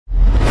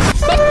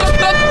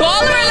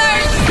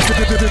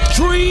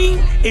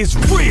is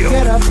real.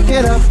 Get up,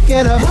 get up,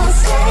 get up.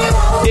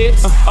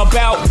 It's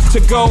about to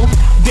go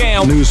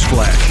down.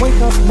 Newsflash. Wake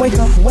up, wake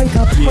up, wake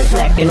up.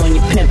 Slacking on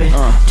your pimpin',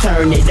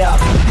 turn it up.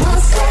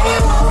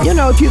 You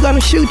know, if you're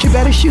gonna shoot, you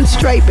better shoot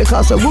straight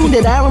because a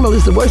wounded animal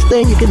is the worst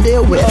thing you can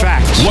deal with.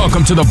 Facts.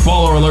 Welcome to the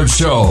Baller Alert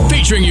Show,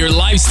 featuring your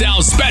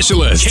lifestyle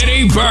specialist,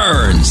 Kenny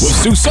Burns, with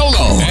Sue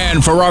Solo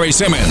and Ferrari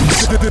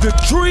Simmons. The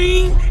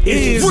dream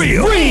is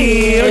real.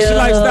 It's your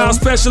lifestyle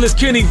specialist,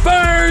 Kenny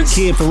Burns.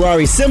 Kid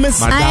Ferrari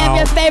Simmons. I am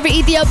your favorite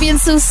Ethiopian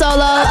Sue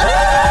Solo.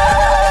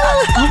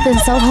 I've been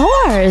so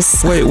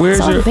hoarse. Wait, where's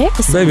so your baby?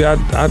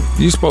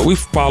 We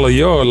follow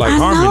your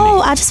harmony.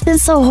 No, I just been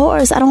so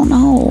hoarse. I don't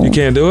know. You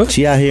can't do it.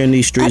 She out here in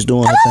these streets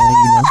doing her thing,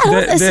 you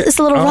know. It's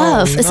a little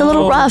rough. It's a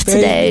little rough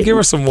today. Give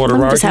her some water,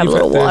 Let me just have a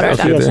little water.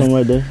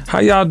 Right there. How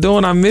y'all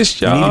doing? I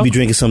missed y'all. You need to be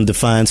drinking some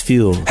Defiance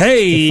Fuel.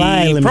 Hey,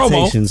 Defy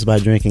limitations by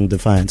drinking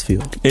Defiance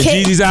Fuel. And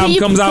Gigi's album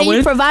comes out when? Can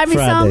you provide me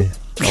Friday. some?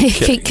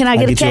 Can I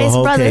get a case,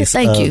 brother? Case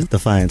Thank you.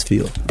 Defiance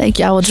Fuel. Thank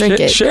you. I will drink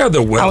it. Share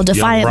the wealth, I will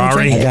defiantly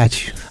drink it. I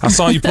got you. I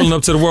saw you pulling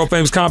up to the world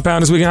famous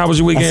compound this weekend. How was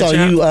your weekend? I saw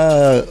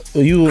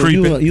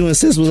you and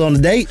sis was on the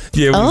date.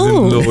 Yeah, we was in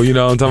a little, you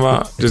know what I'm talking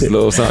about? Just a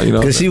little something, you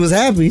know. Because she was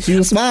happy. She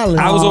was smiling.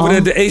 I was over there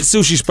at the 8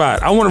 Sushi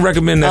spot. I want to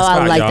recommend that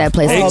spot, I like y'all. that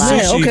place a 8 lot.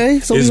 Sushi Okay,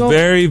 so is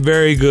very,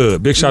 very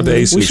good. Big shout out to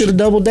 8 Sushi. We should have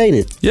double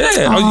dated. Yeah.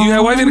 Oh, you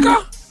had wife in the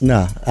car?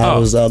 No, I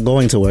was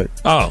going to work.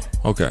 Oh,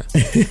 okay.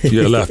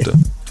 You had left her.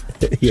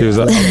 She Yeah. was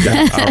all right.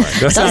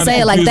 That Don't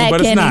say it like that, but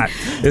Kenny. it's not.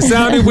 It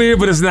sounded weird,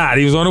 but it's not.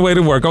 He was on the way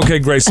to work. Okay,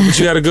 great. So, but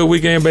you had a good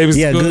weekend, babies?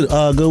 Yeah,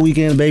 good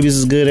weekend. Babies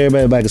is good.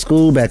 Everybody back at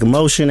school, back in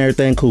motion,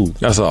 everything cool.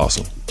 That's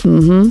awesome.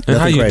 Mm-hmm. And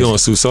how you doing,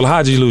 Sue? So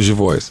how'd you lose your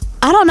voice?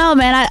 I don't know,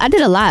 man. I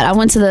did a lot. I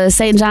went to the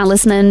St. John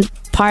listening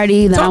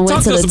party. Then I went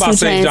talk to to us the about 2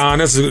 St. Chainz. John.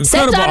 That's an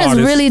incredible St. John artist.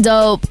 is really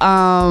dope.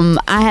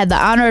 I had the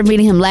honor of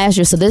meeting him last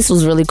year, so this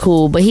was really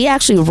cool. But he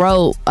actually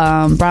wrote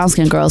Brown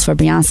Skin Girls for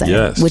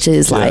Beyonce, which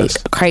is like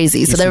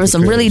crazy. So there were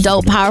some really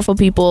dope, powerful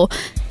people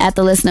at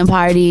the listening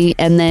party.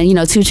 And then, 2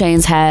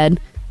 Chainz had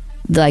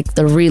like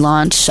the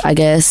relaunch, I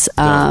guess,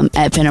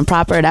 at Pen and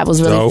Proper. That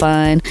was really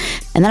fun.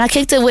 And then I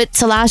kicked it with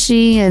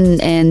Talashi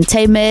and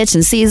Tay Mitch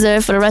and Caesar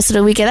for the rest of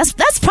the weekend.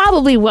 That's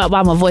probably why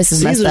my voice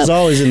is messed up. Caesar's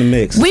always in the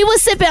mix. We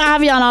was sipping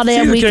Avion all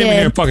damn Caesar weekend. came in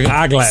here in fucking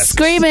eyeglasses.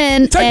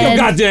 Screaming. Take your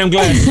goddamn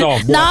glasses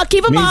off, boy. No,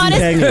 keep them on.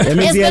 That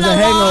means he has a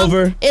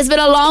hangover. It's been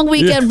a long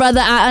weekend,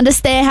 brother. I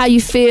understand how you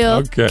feel.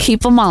 Okay.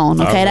 Keep them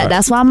on, okay? Right.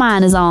 That's why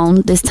mine is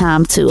on this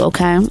time, too,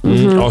 okay?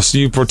 Mm-hmm. Oh, so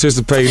you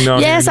participating on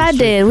Yes, I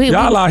did.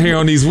 Y'all out here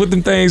on these, what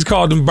them things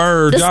called them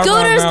birds. The Y'all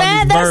scooters,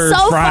 man, that's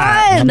so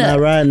fun. I'm not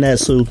riding that,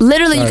 Sue.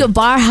 Literally, you could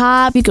bar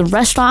hop, you could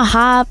restaurant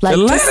hop. Like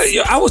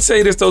Atlanta, I would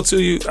say this though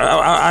too.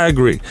 I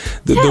agree.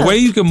 The way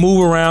you can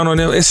move around on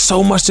them, it's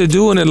so much to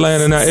do in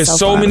Atlanta now. It's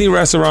so many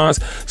restaurants,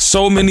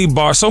 so many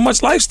bars, so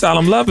much lifestyle.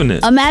 I'm loving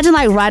it. Imagine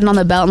like riding on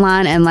the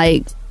Beltline and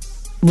like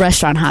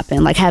restaurant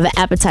hopping, like have an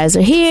appetizer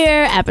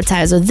here,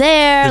 appetizer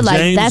there.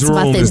 Like that's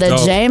my thing.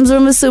 The James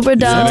Room is super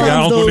dope.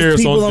 Sometimes those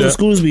people on the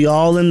scooters be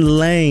all in the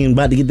lane,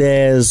 about to get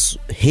their ass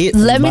hit.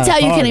 Let me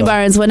tell you, Kenny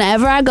Burns,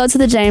 whenever I go to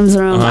the James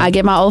Room, I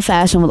get my old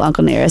fashioned with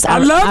Uncle Nearest. I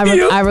love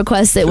you. I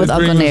request it with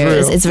Uncle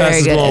Nearest. It's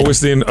very good.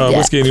 Whiskey in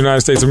the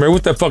United States of America.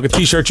 What's that fucking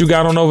T-shirt you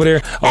got on over there?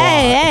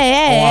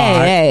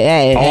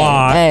 Hey.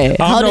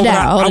 Hold it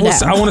down.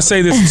 I want to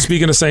say this.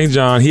 Speaking of St.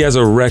 John, he has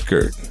a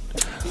record.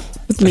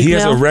 He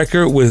has a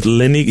record with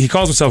Lenny. He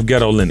calls himself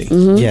Ghetto Lenny.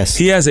 Mm-hmm. Yes.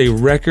 He has a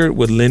record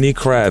with Lenny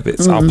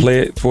Kravitz. I'll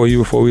play it for you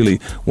before we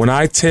leave. When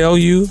I tell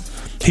you,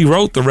 he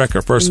wrote the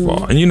record, first of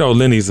all. And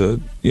Lenny's a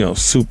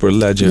super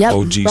legend,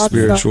 OG,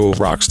 spiritual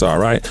rock star,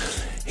 right?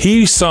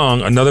 He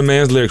sung another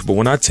man's lyrics, but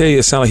when I tell you,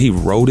 it sounded like he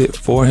wrote it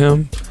for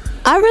him.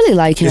 I really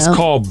like him. It's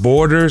called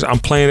Borders. I'm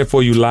playing it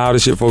for you loud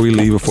as shit before we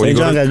leave. St.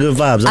 John got good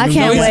vibes. I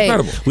can't wait.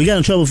 Incredible. We got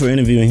in trouble for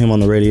interviewing him on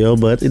the radio,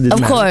 but it didn't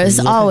matter. Of course,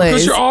 always.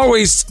 Because you're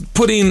always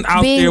putting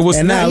out there what's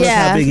and now look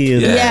how big he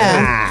is.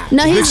 Yeah.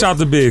 No, big shout out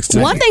to Biggs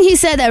too. One thing he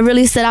said that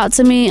really stood out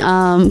to me,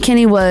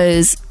 Kenny,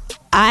 was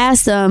I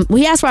asked him,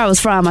 he asked where I was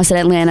from. I said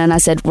Atlanta, and I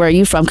said, where are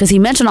you from? Because he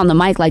mentioned on the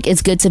mic, like,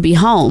 it's good to be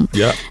home.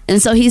 Yeah.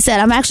 And so he said,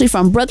 I'm actually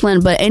from Brooklyn,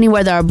 but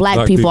anywhere there are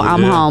black people,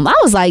 I'm home. I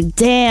was like,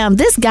 damn,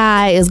 this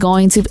guy is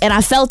going to, and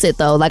I felt it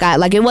though.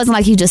 Like it wasn't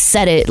like he just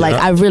said it. Like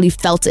I really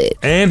felt it.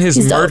 And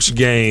his merch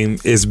game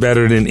is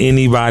better than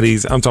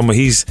anybody's. I'm talking about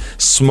he's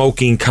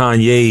smoking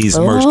Kanye's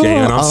merch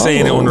game. And I'm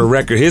saying it on the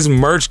record. His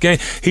merch game,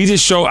 he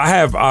just showed, I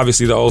have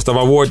obviously the old stuff.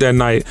 I wore it that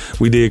night.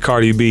 We did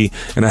Cardi B,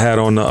 and I had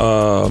on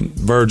the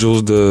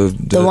Virgil's, the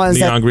ones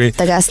neon green.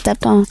 that got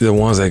stepped on. The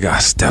ones that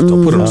got stepped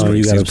on. Put it on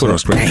screen. Put it on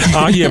screen.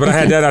 Yeah, but I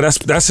had that out.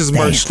 That's his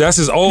merch. That's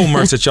his old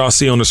merch that y'all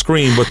see on the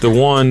screen. But the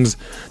ones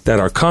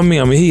that are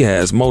coming, I mean, he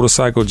has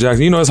Motorcycle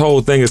Jackson. His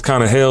whole thing is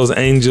kind of Hell's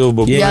Angel,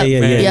 but black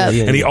man.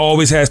 And he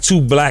always has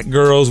 2 black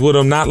girls with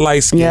him, not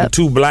light skinned,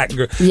 2 black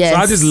girls. Yes. So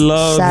I just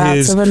love shout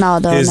his. Shout out to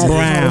Ronaldo. His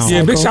Brown.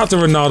 Yeah, big shout out to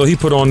Ronaldo. He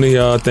put on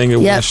the thing at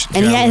Wish.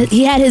 And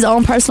he had his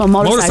own personal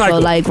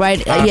motorcycle. Like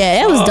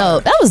it was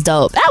dope. That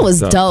was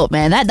dope,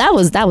 man. That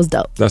was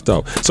dope. That's dope.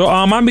 dope. So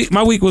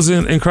my week was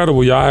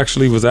incredible. Y'all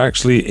was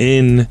actually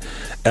in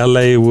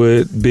LA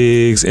with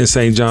Biggs in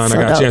St. John. So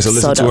I got a chance to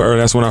listen to it earlier.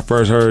 That's when I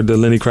first heard the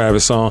Lenny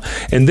Kravitz song.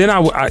 And then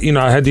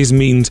I had these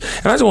meetings.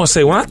 And I just want to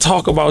say, when I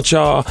talk about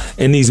y'all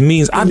in these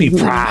meetings, I be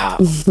proud.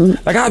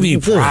 Like, I be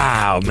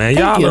proud, man.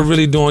 Y'all are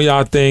really doing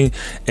y'all thing.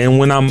 And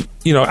when I'm,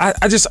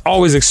 I just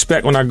always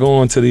expect when I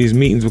go into these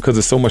meetings, because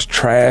there's so much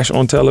trash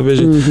on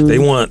television, they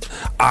want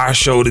our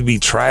show to be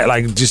trash,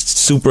 like just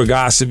super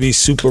gossipy,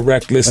 super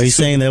reckless. Are you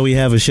saying that we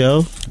have a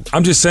show?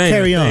 I'm just saying.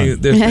 Carry on.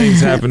 There's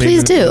things happening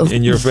Please do.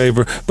 In your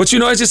favor. But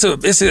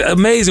it's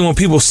amazing when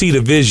people see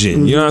the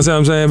vision. You know what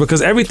I'm saying?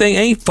 Because everything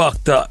ain't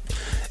fucked up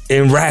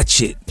and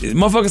ratchet.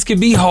 Motherfuckers can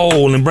be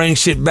whole and bring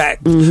shit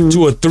back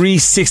to a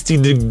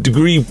 360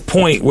 degree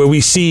point where we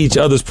see each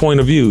other's point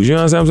of views. You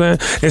know what I'm saying?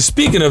 And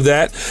speaking of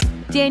that,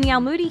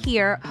 Danielle Moody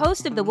here,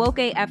 host of the Woke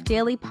AF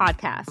Daily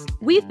podcast.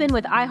 We've been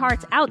with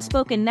iHeart's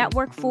Outspoken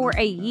Network for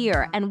a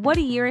year, and what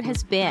a year it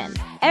has been.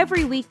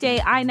 Every weekday,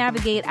 I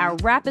navigate our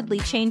rapidly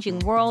changing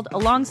world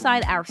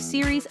alongside our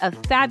series of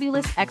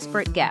fabulous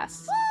expert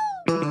guests.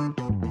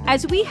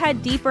 As we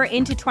head deeper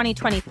into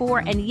 2024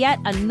 and yet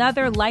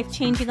another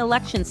life-changing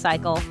election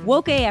cycle,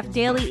 Woke AF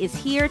Daily is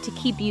here to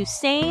keep you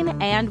sane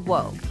and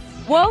woke.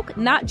 Woke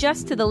not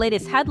just to the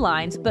latest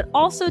headlines, but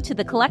also to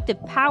the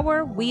collective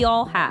power we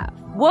all have.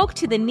 Woke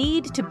to the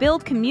need to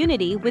build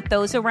community with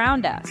those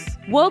around us.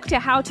 Woke to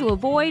how to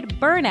avoid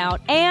burnout,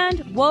 and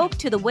woke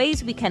to the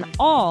ways we can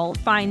all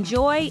find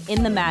joy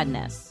in the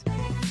madness.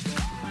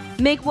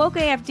 Make Woke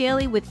AF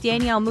Daily with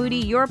Danielle Moody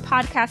your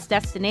podcast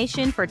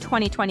destination for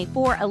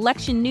 2024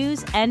 election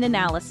news and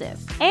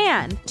analysis.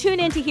 And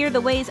tune in to hear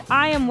the ways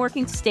I am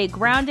working to stay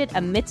grounded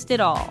amidst it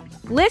all.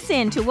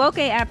 Listen to Woke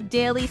AF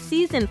Daily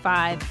Season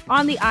 5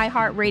 on the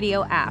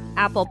iHeartRadio app,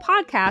 Apple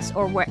Podcasts,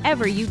 or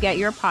wherever you get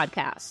your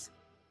podcasts.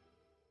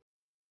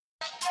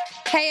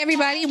 Hey,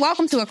 everybody.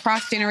 Welcome to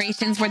Across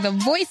Generations, where the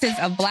voices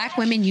of Black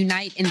women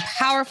unite in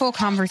powerful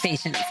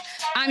conversations.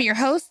 I'm your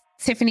host,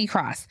 Tiffany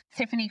Cross.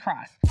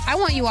 I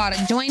want you all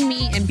to join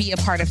me and be a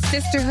part of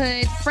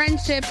sisterhood,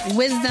 friendship,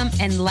 wisdom,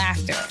 and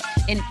laughter.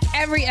 In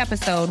every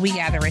episode, we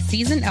gather a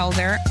seasoned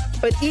elder.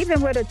 But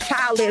even with a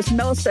child, there's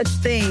no such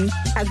thing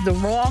as the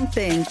wrong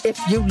thing if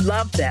you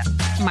love them.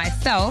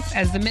 Myself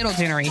as the middle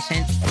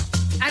generation.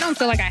 I don't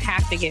feel like I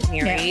have to get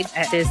married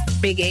at this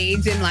big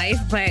age in life,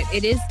 but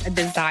it is a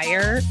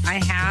desire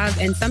I have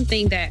and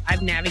something that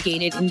I've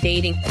navigated in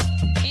dating.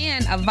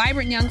 And a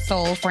vibrant young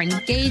soul for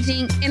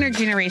engaging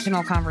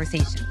intergenerational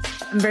conversations.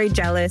 I'm very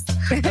jealous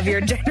of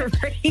your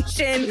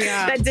generation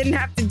that didn't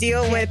have to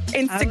deal with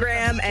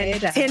Instagram and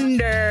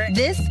Tinder.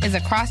 This is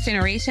Across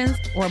Generations,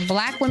 where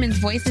Black women's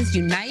voices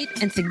unite,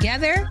 and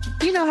together,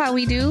 you know how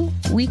we do,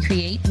 we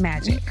create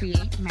magic.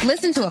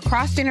 Listen to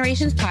Across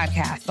Generations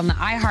podcast on the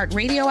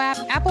iHeartRadio app,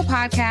 Apple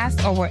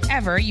Podcasts, or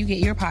wherever you get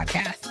your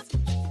podcasts.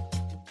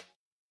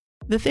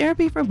 The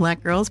Therapy for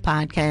Black Girls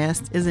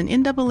podcast is an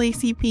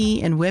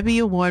NAACP and Webby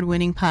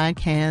Award-winning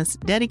podcast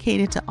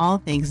dedicated to all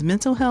things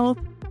mental health,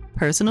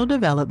 personal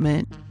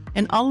development,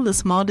 and all of the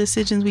small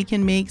decisions we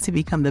can make to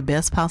become the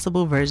best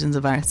possible versions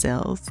of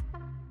ourselves.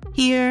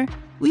 Here,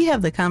 we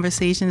have the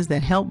conversations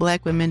that help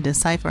Black women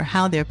decipher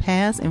how their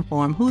past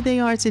inform who they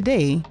are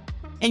today,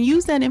 and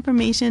use that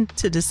information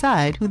to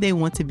decide who they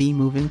want to be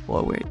moving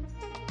forward.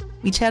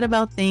 We chat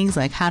about things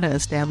like how to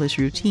establish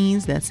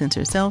routines that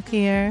center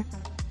self-care,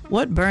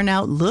 what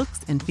burnout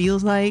looks and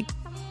feels like,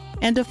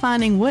 and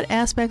defining what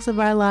aspects of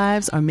our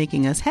lives are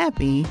making us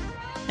happy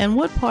and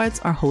what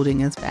parts are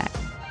holding us back.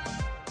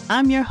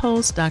 I'm your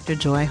host, Dr.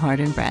 Joy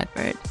Harden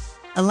Bradford,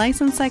 a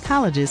licensed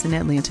psychologist in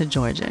Atlanta,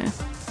 Georgia,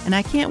 and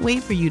I can't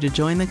wait for you to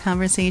join the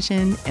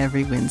conversation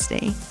every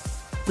Wednesday.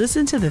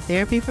 Listen to the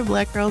Therapy for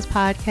Black Girls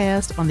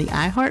podcast on the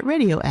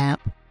iHeartRadio app,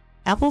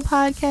 Apple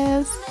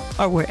Podcasts,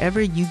 or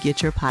wherever you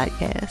get your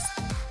podcasts.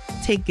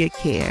 Take good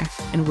care,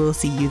 and we'll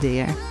see you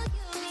there.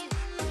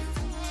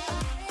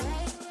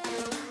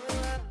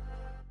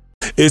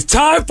 It's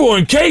time for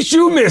In Case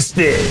You Missed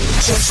It.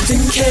 Just in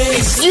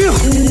case you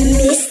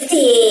missed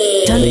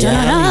it. Dun, dun,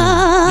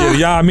 dun.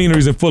 Yeah, y'all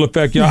meanery's in full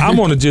effect, y'all. I'm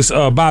gonna just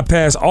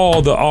bypass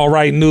all the all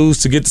right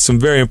news to get to some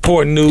very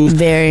important news.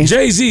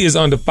 Jay-Z is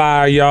under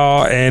fire,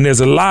 y'all, and there's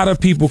a lot of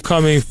people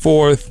coming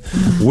forth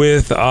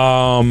with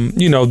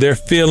their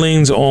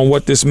feelings on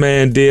what this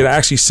man did. I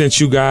actually sent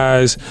you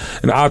guys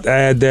an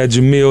op-ed that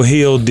Jamil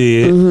Hill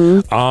did,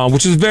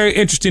 which is very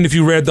interesting if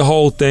you read the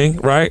whole thing,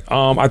 right?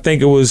 I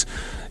think it was,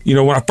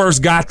 when I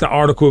first got the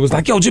article, it was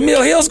like, yo,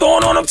 Jamil Hill's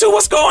going on him too.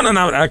 What's going on?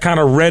 And I kind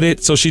of read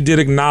it. So she did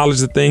acknowledge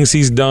the things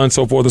he's done,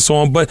 so forth and so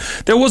on. But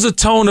there was a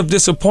tone of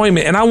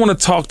disappointment. And I want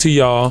to talk to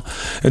y'all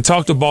and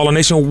talk to Baller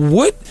Nation.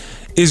 What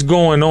is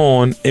going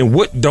on and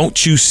what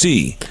don't you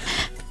see?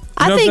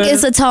 I think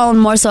it's a tone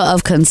more so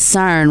of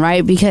concern,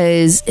 right?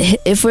 Because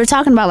if we're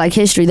talking about like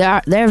history,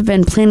 there have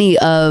been plenty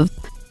of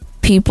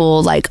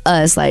people like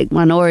us, like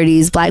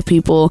minorities, Black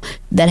people,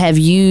 that have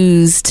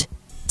used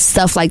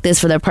stuff like this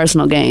for their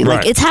personal gain. Right.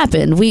 Like, it's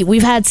happened.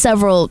 We've had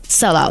several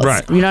sellouts.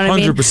 Right. You know what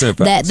I mean?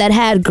 100% that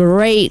had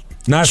great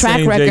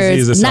track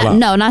records.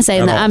 Not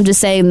saying that. I'm just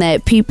saying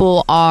that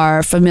people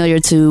are familiar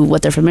to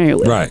what they're familiar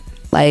with. Right.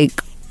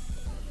 Like,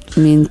 I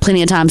mean,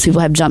 plenty of times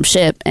people have jumped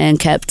ship and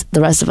kept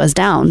the rest of us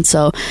down.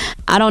 So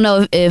I don't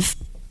know if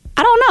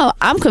I don't know.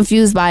 I'm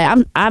confused by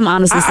it. I'm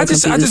honestly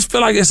confused. I just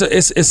feel like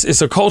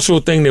it's a cultural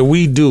thing that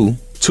we do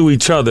to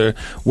each other,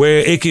 where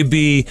it could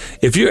be,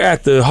 if you're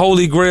at the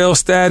Holy Grail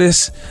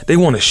status, they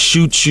want to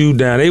shoot you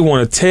down. They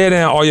want to tear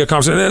down all your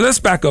conversations. Let's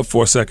back up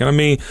for a second. I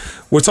mean,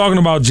 we're talking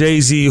about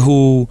Jay-Z,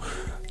 who,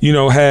 you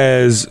know,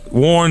 has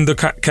worn the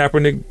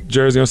Kaepernick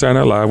jersey on Saturday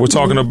Night Live. We're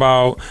talking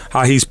about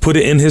how he's put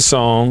it in his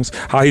songs,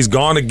 how he's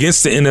gone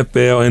against the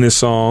NFL in his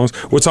songs.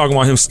 We're talking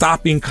about him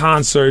stopping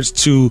concerts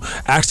to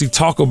actually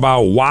talk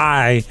about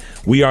why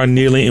we are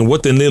kneeling and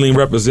what the kneeling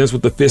represents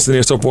with the fist in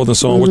there, so forth and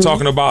so on. We're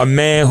talking about a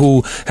man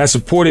who has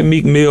supported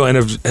Meek Mill and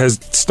has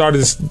started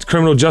this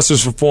criminal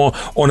justice reform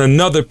on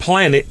another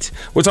planet.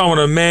 We're talking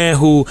about a man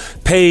who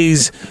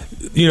pays,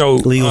 you know,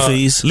 legal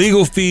fees for,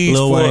 you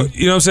know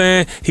what I'm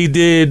saying? He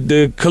did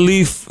the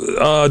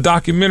Khalif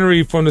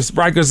documentary from the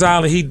Rikers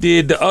Island. He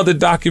did the other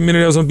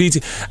documentary that was on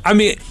BT. I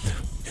mean,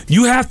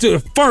 you have to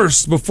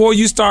first, before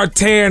you start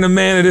tearing a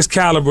man of this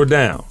caliber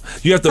down,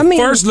 you have to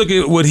first look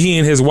at what he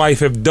and his wife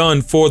have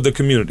done for the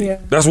community. Yeah.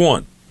 That's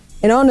one.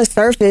 And on the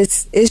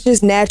surface, it's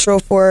just natural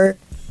for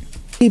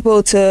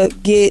people to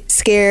get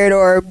scared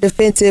or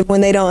defensive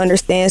when they don't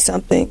understand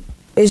something.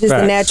 It's just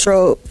a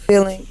natural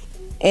feeling.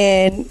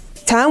 And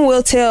time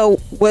will tell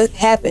what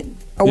happened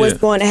or what's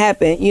going to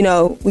happen. You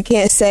know, we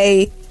can't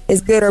say it's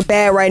good or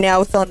bad right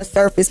now. It's on the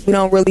surface. We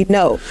don't really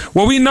know.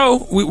 Well, we know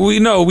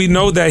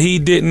that he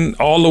didn't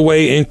all the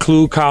way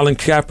include Colin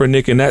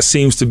Kaepernick, and that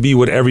seems to be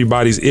what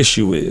everybody's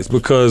issue is,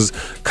 because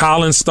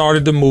Colin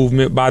started the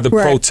movement by the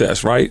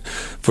protest, right?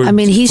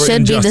 He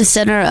should be the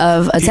center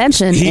of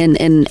attention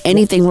in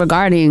anything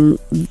regarding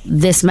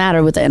this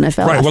matter with the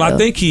NFL. Right. I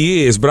think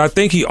he is, but I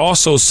think he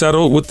also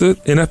settled with the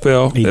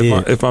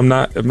NFL, if I'm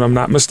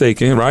not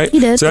mistaken, right? He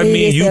did. So that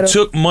means you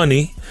took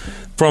money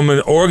from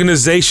an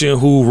organization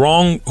who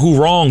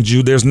wronged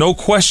you. There's no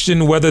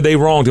question whether they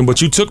wronged him,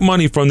 but you took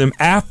money from them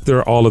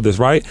after all of this,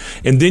 right?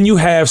 And then you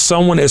have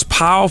someone as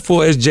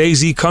powerful as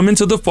Jay-Z come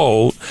into the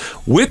fold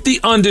with the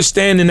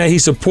understanding that he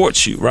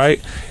supports you, right?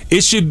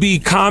 It should be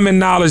common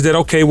knowledge that,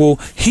 okay,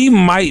 well, he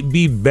might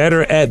be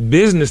better at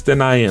business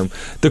than I am.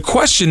 The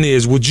question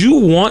is, would you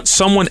want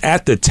someone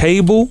at the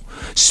table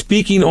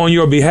speaking on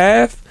your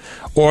behalf,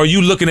 or are you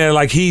looking at it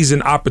like he's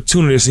an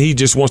opportunist and he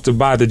just wants to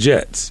buy the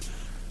jets?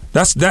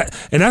 That's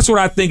what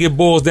I think it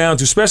boils down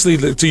to,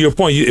 especially to your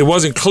point. It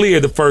wasn't clear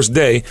the first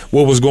day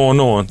what was going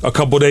on. A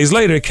couple of days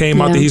later, it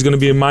came out that he's going to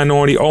be a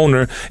minority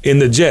owner in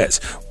the Jets,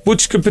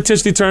 which could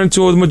potentially turn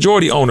into a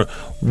majority owner.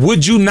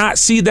 Would you not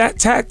see that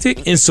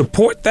tactic and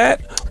support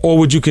that, or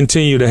would you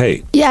continue to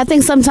hate? Yeah, I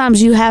think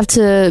sometimes you have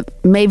to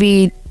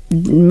maybe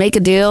make a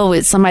deal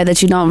with somebody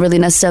that you don't really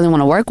necessarily want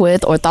to work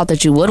with or thought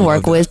that you would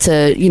work with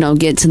to, you know,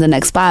 get to the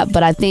next spot.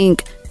 But I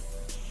think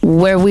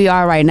where we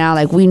are right now,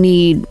 like, we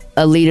need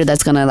a leader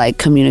that's going to, like,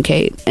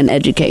 communicate and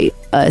educate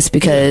us,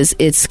 because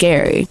it's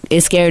scary.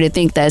 It's scary to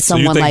think that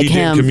someone like him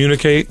didn't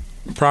communicate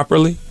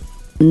properly.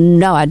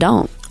 No, I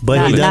don't.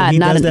 But he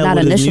does that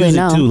with initially, his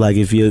music too. Like,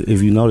 if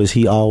you notice,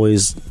 he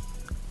always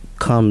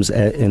comes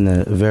in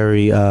a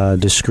very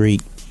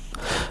discreet,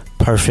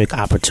 perfect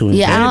opportunity.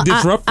 Yeah,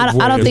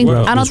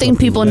 I don't think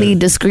people need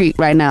discreet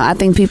right now. I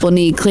think people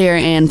need clear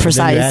and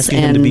precise. You're asking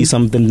him to be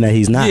something that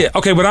he's not. Yeah,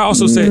 okay, but I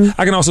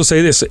can also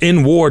say this: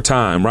 in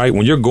wartime, right?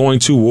 When you're going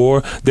to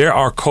war, there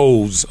are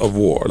codes of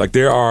war. Like,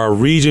 there are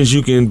regions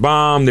you can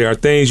bomb. There are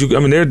things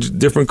there are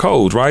different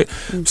codes, right?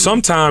 Mm-hmm.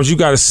 Sometimes you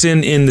got to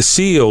send in the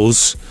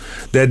SEALs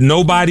that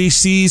nobody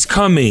sees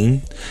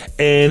coming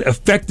and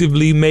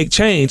effectively make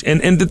change.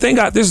 And the thing,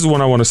 this is what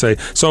I want to say.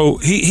 So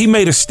he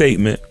made a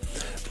statement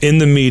in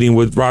the meeting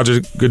with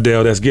Roger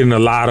Goodell that's getting a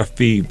lot of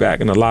feedback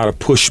and a lot of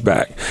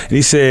pushback. And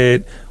he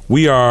said,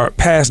 we are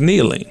past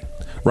kneeling,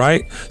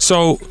 right?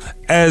 So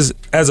as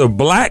a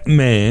black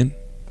man,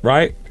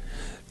 right,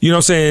 you know what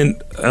I'm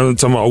saying, I'm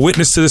talking about a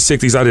witness to the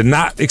 60s. I did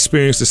not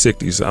experience the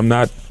 60s. I'm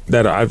not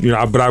that,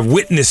 but I've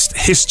witnessed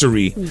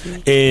history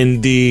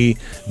and the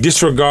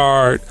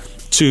disregard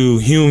to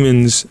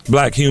humans,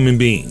 black human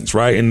beings,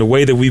 right? And the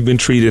way that we've been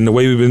treated and the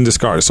way we've been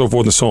discarded, so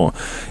forth and so on.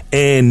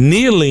 And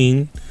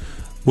kneeling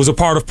was a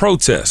part of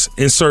protest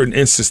in certain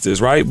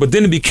instances, right? But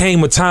then it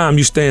became a time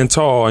you stand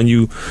tall and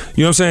you know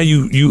what I'm saying,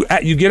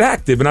 you get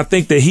active. And I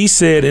think that he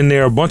said in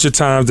there a bunch of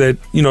times that,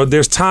 you know,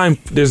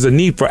 there's a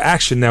need for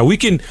action now. We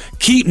can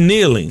keep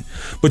kneeling,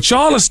 but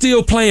y'all are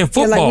still playing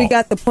football. Yeah, like, we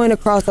got the point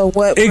across of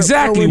what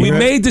exactly. We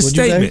made the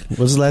statement.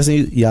 What's the last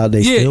thing? Y'all,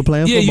 they still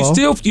playing football?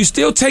 Yeah, you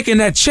still taking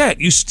that check.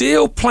 You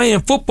still playing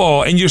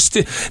football, and you're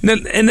still.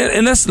 And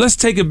let's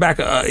take it back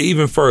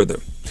even further.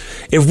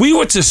 If we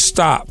were to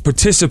stop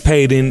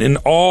participating in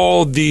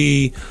all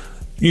the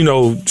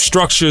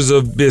structures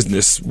of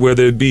business,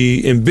 whether it be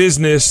in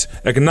business,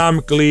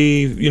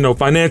 economically,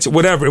 financial,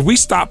 whatever. If we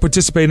stop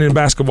participating in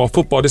basketball,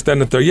 football, this, that,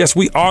 and the third, yes,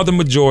 we are the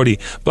majority.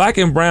 Black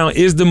and brown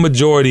is the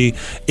majority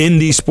in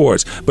these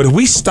sports. But if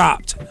we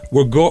stopped,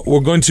 we're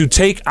going to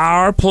take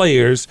our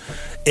players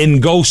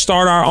and go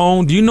start our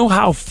own. Do you know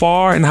how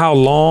far and how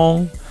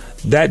long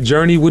that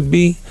journey would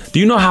be? Do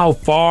you know how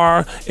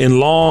far and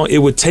long it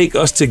would take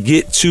us to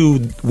get to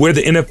where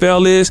the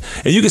NFL is?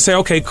 And you can say,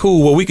 okay,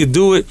 cool. Well, we could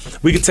do it.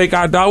 We could take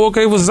our dog.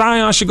 Okay, well,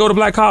 Zion should go to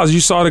black college. You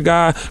saw the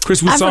guy,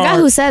 Chris Broussard. I forgot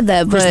who said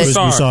that, but I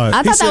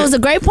thought that was a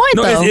great point,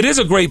 though. It is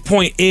a great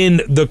point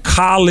in the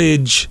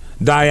college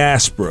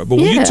diaspora. But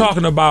when you're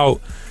talking about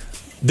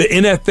the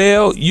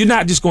NFL, you're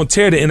not just going to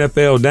tear the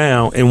NFL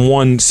down in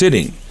one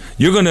sitting.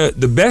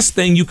 The best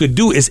thing you could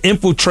do is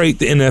infiltrate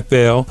the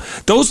NFL.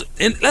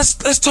 And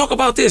let's talk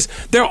about this.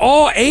 They're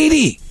all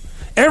 80.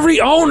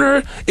 Every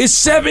owner is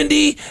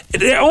 70.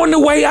 They're on the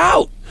way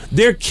out.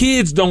 Their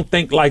kids don't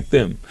think like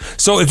them.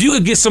 So if you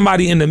could get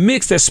somebody in the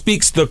mix that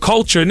speaks the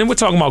culture, and then we're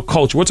talking about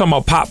culture. We're talking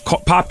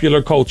about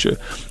popular culture.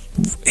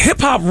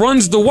 Hip-hop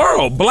runs the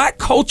world. Black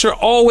culture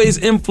always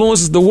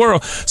influences the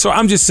world. So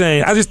I'm just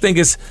saying, I just think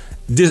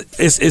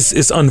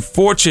it's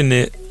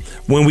unfortunate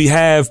when we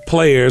have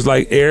players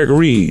like Eric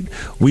Reed.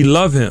 We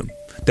love him.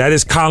 That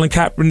is Colin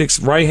Kaepernick's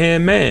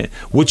right-hand man.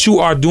 What you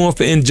are doing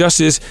for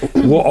injustice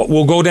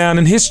will go down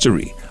in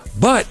history.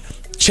 But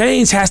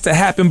change has to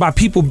happen by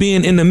people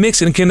being in the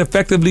mix and can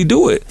effectively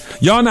do it.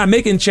 Y'all not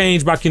making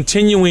change by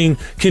continuing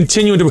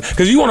to,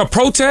 because you want to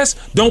protest,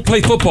 don't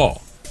play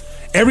football.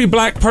 Every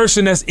black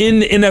person that's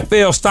in the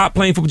NFL, stop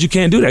playing football. You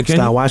can't do that, can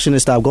you? Stop watching it,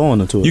 stop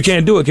going to it. You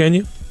can't do it, can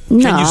you?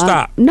 No, can you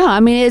stop? No, I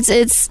mean,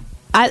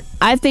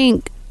 I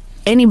think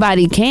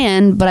anybody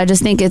can, but I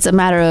just think it's a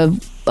matter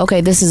of,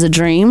 okay, this is a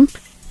dream.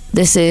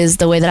 This is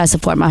the way that I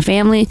support my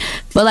family.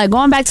 But like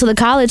going back to the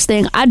college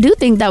thing, I do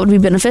think that would be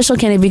beneficial,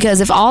 Kenny,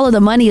 because if all of the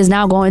money is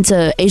now going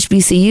to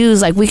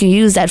HBCUs, like we can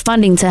use that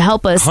funding to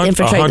help us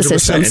infiltrate the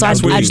system. So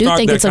I do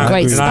think it's a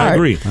great start. I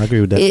agree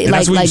with that. And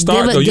that's where you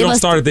start, though. You don't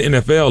start at the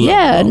NFL level.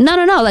 Yeah,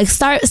 no. Like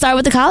start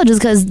with the colleges,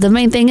 because the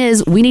main thing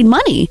is we need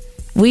money.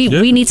 We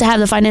need to have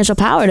the financial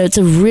power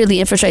to really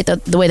infiltrate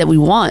the way that we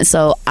want.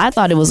 So I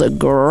thought it was a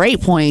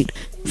great point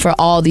for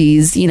all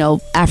these,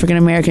 African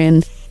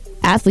American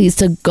athletes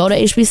to go to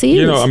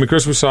HBCUs.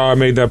 Chris Broussard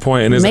made that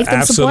point, and it's an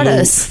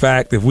absolute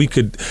fact. If we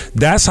could,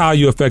 that's how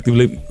you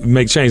effectively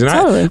make change. And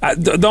totally.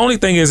 The only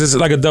thing is, it's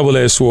like a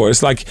double-edged sword.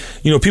 It's like,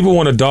 people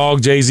want to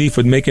dog Jay-Z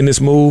for making this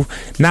move.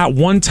 Not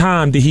one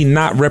time did he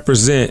not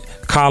represent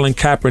Colin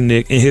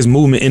Kaepernick and his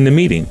movement in the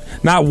meeting.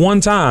 Not one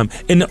time.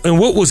 And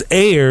what was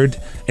aired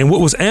and what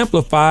was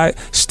amplified,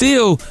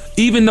 still,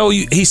 even though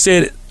he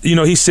said,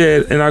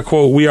 and I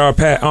quote,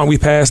 aren't we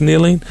past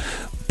kneeling?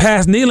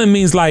 Past kneeling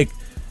means like,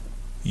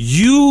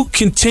 you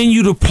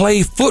continue to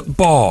play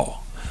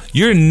football.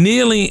 You're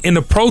kneeling in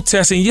the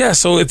protesting. Yes,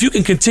 so if you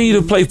can continue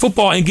to play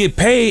football and get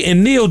paid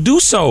and kneel,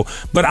 do so.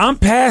 But I'm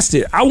past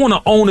it. I want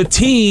to own a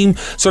team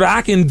so that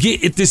I can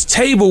get at this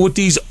table with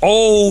these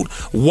old,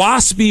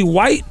 waspy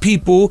white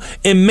people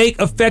and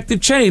make effective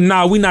change.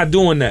 Nah, we're not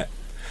doing that.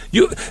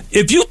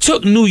 If you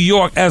took New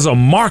York as a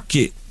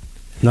market,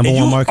 number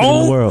one market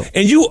in the world,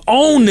 and you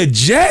own the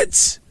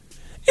Jets,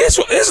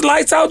 it's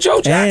lights out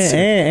Joe Jackson.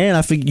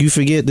 And you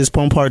forget this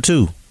part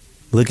too.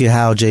 Look at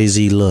how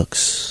Jay-Z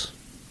looks.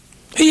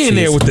 He in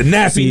there with the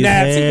nappy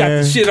naps. He got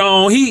the shit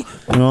on. You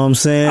know what I'm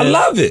saying? I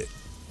love it.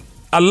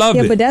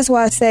 Yeah, but that's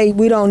why I say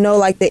we don't know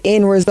like the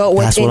end result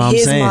within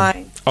his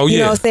mind. Oh yeah. You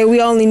know what I'm saying?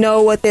 We only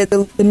know what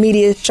the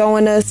media is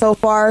showing us so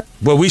far.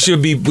 But we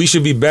should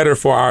be better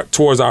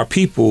towards our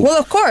people. Well,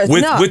 of course.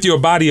 With your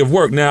body of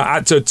work. Now,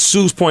 to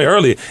Sue's point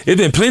earlier, there's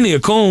been plenty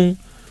of coon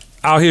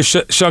out here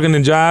shucking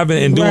and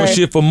jiving and doing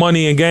shit for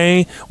money and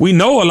gain. We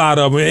know a lot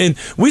of them, and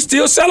we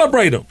still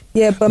celebrate them.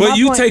 Yeah, but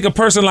you take a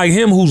person like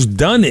him who's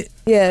done it.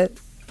 Yeah,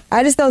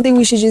 I just don't think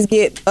we should just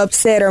get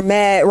upset or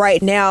mad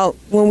right now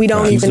when we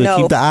don't even know.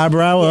 Keep the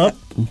eyebrow up.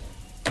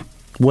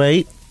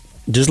 Wait,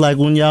 just like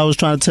when y'all was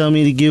trying to tell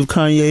me to give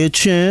Kanye a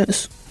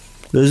chance,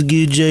 let's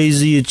give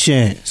Jay-Z a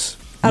chance.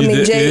 I mean,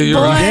 y'all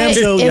damn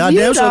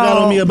sure got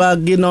on me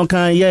about getting on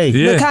Kanye.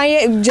 Yeah. But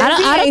Kanye,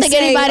 I don't think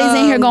anybody's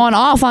in here going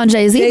off on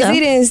Jay-Z. Jay-Z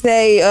didn't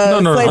say.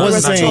 No. I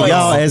wasn't saying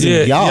y'all as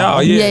in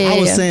y'all. Yeah. I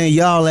was saying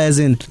y'all as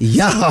in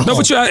y'all. No,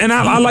 but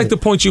I like the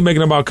point you're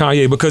making about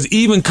Kanye, because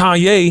even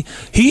Kanye,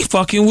 he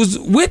fucking was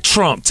with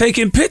Trump,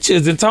 taking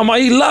pictures and talking about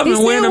he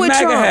loving wearing a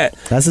MAGA hat.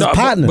 That's his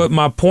partner. But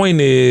my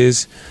point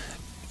is,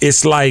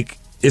 it's like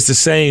it's the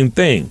same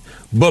thing.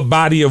 But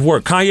body of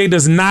work. Kanye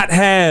does not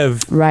have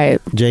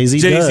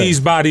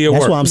Jay-Z's body of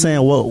work. That's what I'm saying.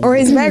 Or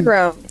his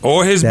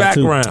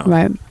background.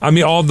 Right. I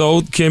mean,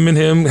 although Kim and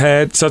him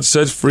had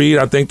such freed,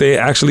 I think they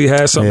actually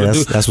had something to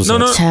do. That's what's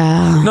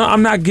no,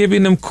 I'm not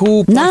giving them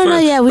cool points.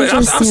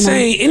 I'm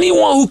saying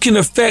anyone who can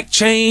affect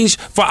change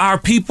for our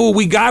people,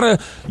 we gotta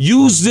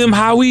use them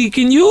how we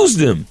can use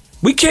them.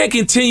 We can't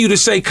continue to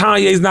say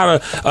Kanye's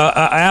not a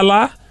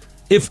ally.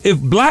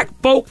 If black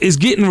folk is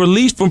getting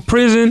released from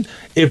prison,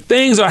 if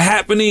things are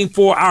happening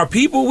for our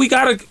people, we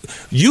gotta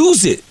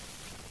use it.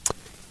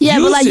 Yeah,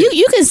 but like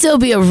you can still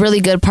be a really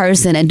good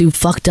person and do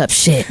fucked up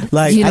shit.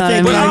 Like, you know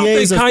I don't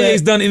think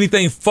Kanye's done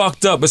anything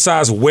fucked up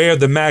besides wear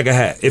the MAGA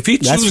hat. If he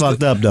chooses, that's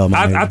fucked up though.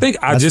 I think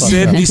I just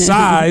said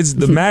besides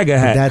the MAGA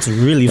hat. That's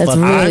really fucked up.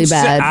 That's really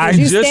bad. I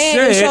just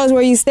said it shows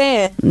where you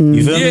stand.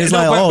 You feel me? It's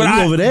like,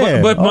 you over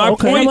there. But my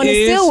point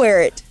is, still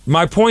wear it.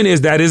 My point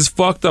is that is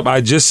fucked up.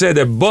 I just said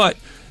that, but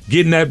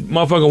getting that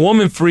motherfucking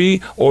woman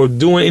free or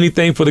doing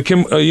anything for the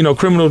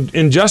criminal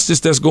injustice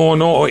that's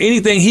going on or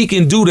anything he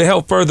can do to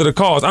help further the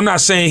cause. I'm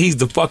not saying he's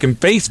the fucking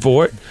face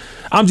for it.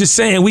 I'm just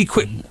saying we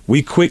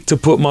quick to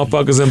put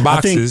motherfuckers in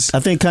boxes. I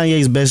think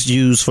Kanye's best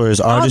used for his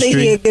artistry. I don't think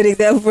he's a good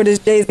example for this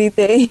Jay-Z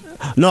thing.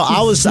 No,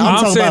 I'm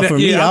talking about for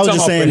me. I was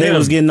just saying they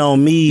was getting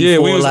on me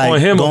for like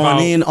going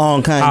in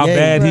on Kanye. How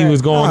bad he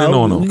was going in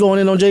on him. We going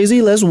in on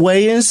Jay-Z. Let's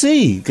wait and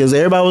see. Because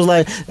everybody was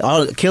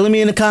like, killing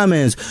me in the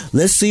comments.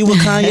 Let's see what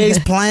Kanye's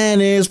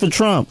plan is for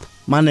Trump.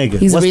 My nigga.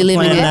 He's what's the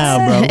reliving plan it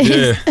now, bro?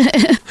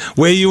 Yeah.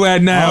 Where you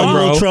at now,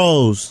 bro?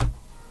 Trolls.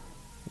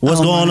 What's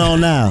going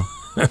on now?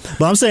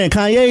 But I'm saying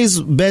Kanye's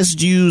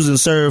best used and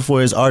served for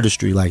his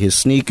artistry, like his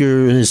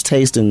sneaker, his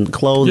taste in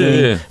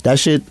clothing. Yeah. That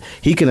shit,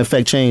 he can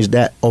affect change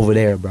that over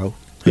there, bro.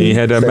 He ain't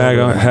had that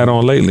MAGA hat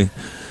on lately.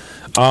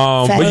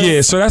 But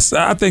yeah, so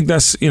I think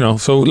that's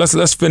so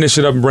let's finish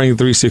it up and bring it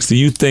 360.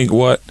 You think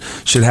what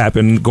should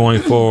happen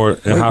going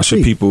forward, and how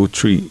should people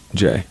treat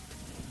Jay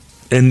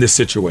in this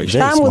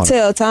situation? Time will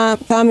tell.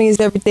 Timing is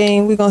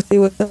everything. We're gonna see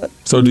what's up.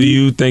 So do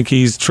you think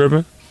he's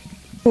tripping?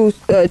 Who's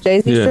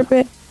Jay-Z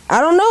tripping? I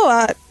don't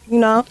know.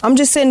 I'm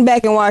just sitting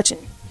back and watching.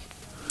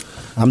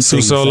 I'm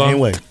the same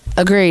way.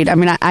 Agreed. I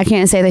mean, I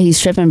can't say that he's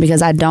tripping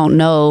because I don't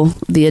know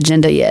the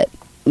agenda yet.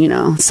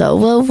 So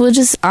we'll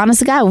just, honest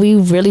to God, we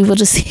really will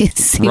just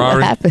see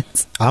what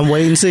happens. I'm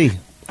waiting to see.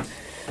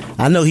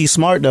 I know he's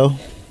smart though.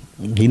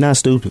 He's not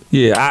stupid.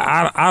 Yeah,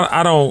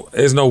 I don't.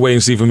 There's no wait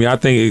and see for me. I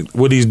think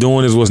what he's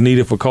doing is what's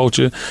needed for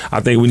culture. I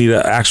think we need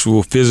an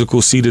actual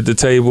physical seat at the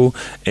table.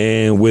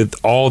 And with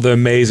all the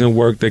amazing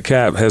work that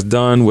Cap has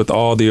done, with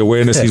all the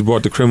awareness he's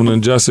brought to criminal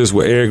injustice,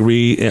 with Eric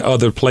Reed and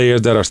other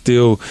players that are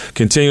still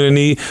continuing to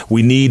need,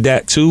 we need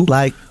that too.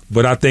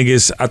 But I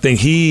think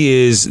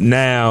he is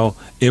now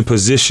in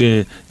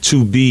position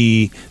to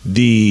be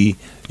the.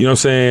 You know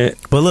what I'm saying?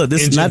 But look,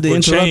 this is not the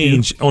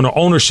change on the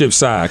ownership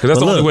side, because that's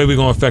the only way we're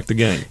going to affect the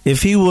game.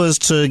 If he was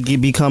to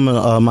become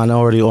a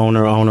minority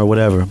owner,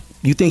 whatever,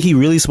 you think he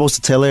really supposed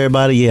to tell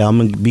everybody, yeah, I'm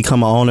going to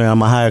become an owner, I'm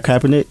going to hire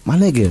Kaepernick? My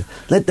nigga,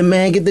 let the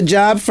man get the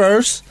job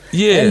first.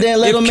 Yeah. And then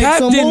let him make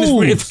some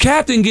moves. If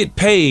Cap didn't get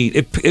paid,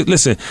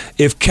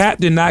 if Cap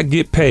did not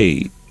get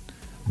paid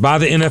by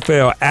the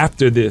NFL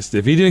after this,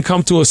 if he didn't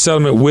come to a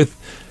settlement with,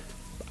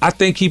 I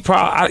think he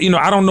probably,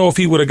 I don't know if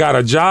he would have got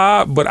a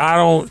job, but I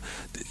don't.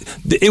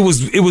 It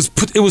was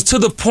to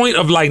the point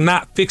of like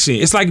not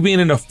fixing. It's like being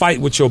in a fight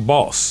with your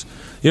boss.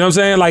 You know what I'm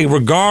saying? Like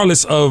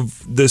regardless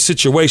of the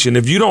situation,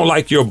 if you don't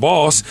like your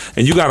boss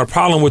and you got a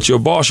problem with your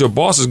boss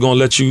is going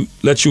to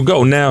let you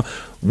go. Now,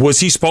 was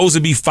he supposed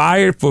to be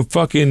fired for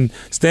fucking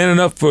standing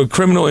up for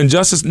criminal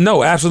injustice?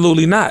 No,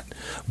 absolutely not.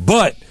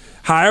 But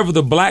however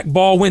the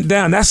blackball went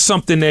down, that's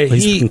something that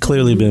he's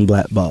clearly been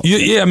blackballed.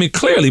 Yeah, I mean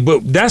clearly,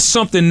 but that's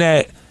something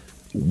that.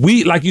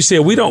 We, like you said,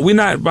 we're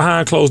not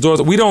behind closed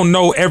doors. We don't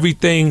know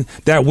everything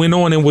that went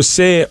on and was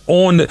said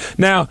on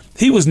now,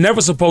 he was never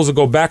supposed to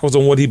go backwards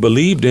on what he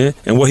believed in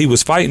and what he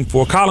was fighting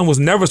for. Colin was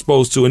never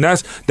supposed to, and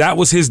that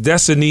was his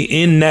destiny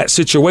in that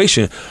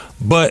situation.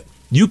 But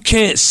you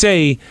can't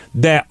say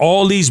that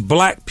all these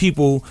black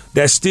people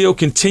that still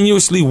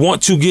continuously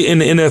want to get in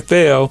the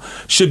NFL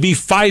should be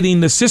fighting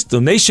the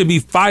system. They should be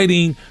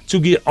fighting to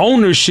get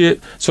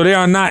ownership so they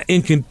are not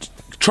in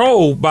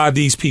controlled by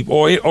these people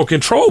or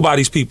controlled by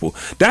these people.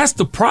 That's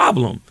the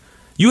problem.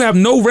 You have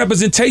no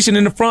representation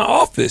in the front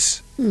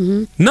office.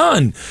 Mm-hmm.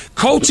 None.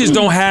 Coaches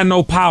don't have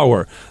no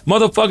power.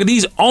 Motherfucker,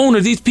 these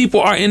owners, these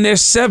people are in their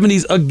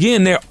 70s.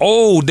 Again, they're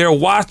old. They're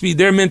waspy.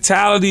 Their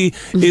mentality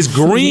is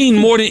green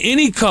more than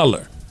any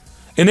color.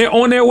 And they're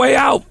on their way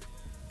out.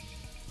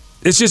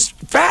 It's just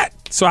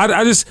fact. So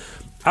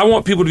I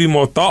want people to be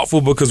more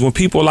thoughtful, because when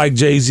people like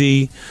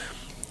Jay-Z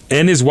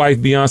and his wife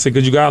Beyonce,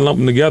 because you gotta lump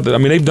them together. I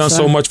mean, they've done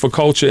so much for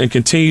culture and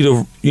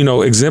continue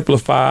to,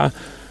 exemplify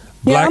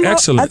black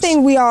excellence. I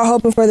think we are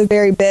hoping for the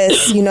very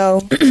best.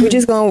 We're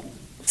just gonna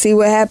see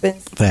what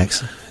happens.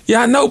 Facts.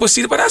 Yeah, I know, but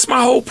that's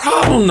my whole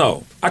problem,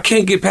 though. I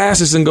can't get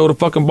past this and go to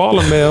fucking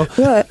Baller Mail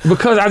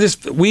because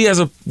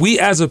we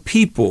as a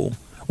people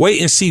wait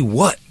and see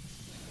what.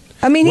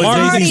 I mean, he's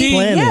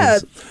already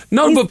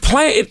No, but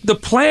the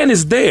plan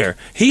is there.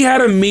 He had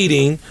a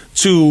meeting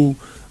to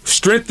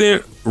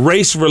strengthen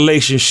race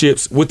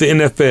relationships with the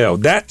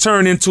NFL. That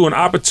turned into an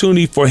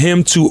opportunity for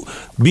him to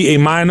be a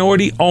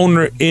minority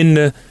owner in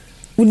the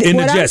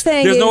Jets.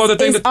 There's no other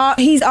thing.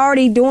 He's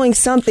already doing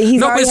something.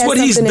 It's what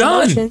he's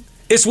done.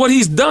 It's what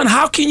he's done.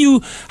 How can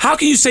you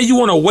say you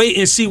want to wait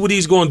and see what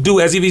he's going to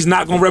do as if he's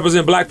not going to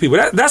represent black people?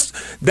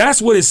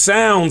 That's what it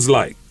sounds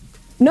like.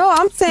 No,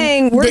 I'm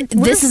saying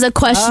this is a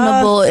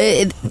questionable.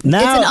 It's an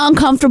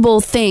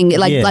uncomfortable thing.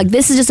 Like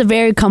this is just a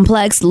very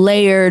complex,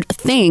 layered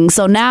thing.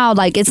 So now,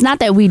 like, it's not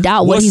that we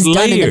doubt what he's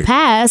done in the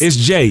past. It's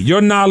Jay. Your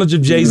knowledge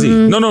of Jay-Z.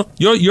 No.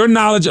 Your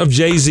knowledge of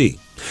Jay-Z.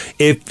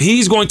 If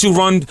he's going to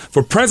run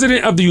for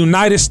president of the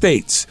United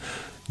States,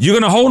 you're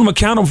going to hold him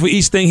accountable for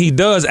each thing he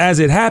does as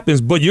it happens,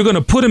 but you're going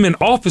to put him in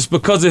office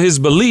because of his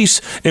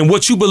beliefs and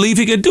what you believe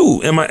he can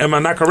do. Am I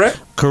not correct?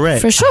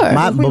 Correct. For sure.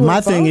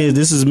 My thing is,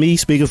 this is me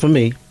speaking for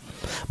me.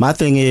 My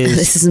thing is...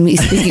 This is me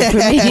speaking for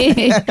me.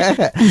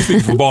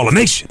 Speaking for Baller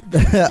Nation.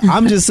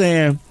 I'm just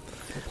saying,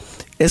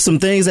 it's some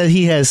things that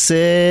he has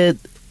said,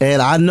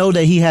 and I know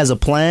that he has a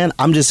plan.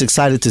 I'm just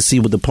excited to see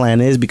what the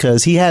plan is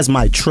because he has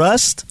my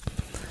trust,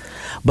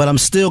 but I'm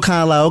still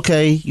kind of like,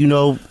 okay, you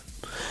know,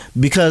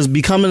 because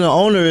becoming an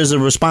owner is a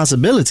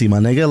responsibility, my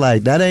nigga.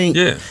 Like, that ain't...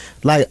 Yeah.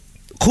 Like,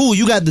 cool,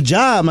 you got the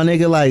job, my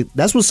nigga. Like,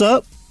 that's what's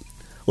up.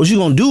 What you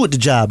gonna do with the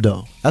job,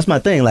 though? That's my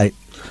thing, like...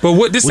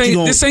 But this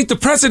ain't the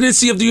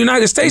presidency of the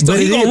United States. Though.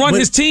 He's gonna run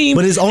his team,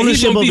 but his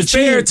ownership he's gonna be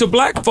fair to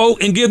black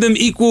folk and give them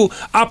equal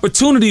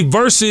opportunity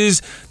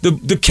versus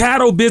the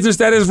cattle business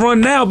that is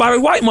run now by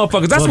the white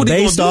motherfuckers. That's what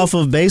he's gonna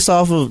do. Based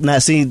off of now,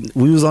 see,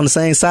 we was on the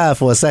same side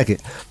for a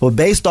second, but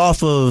based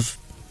off of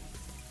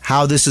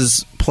how this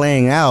is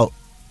playing out,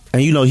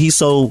 and you know he's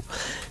so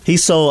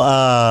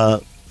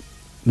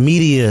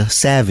media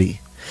savvy.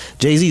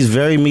 Jay-Z's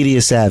very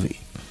media savvy.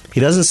 He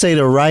doesn't say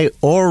the right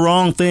or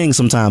wrong thing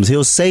sometimes.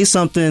 He'll say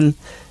something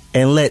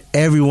and let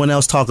everyone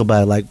else talk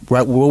about it, like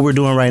what we're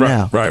doing right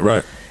now.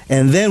 Right.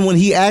 And then when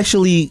he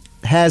actually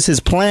has his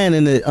plan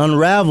and it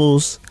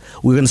unravels,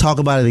 we're going to talk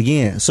about it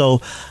again.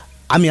 So,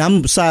 I mean,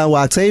 I'm siding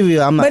with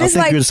Octavia. I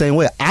think you're the same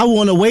way. I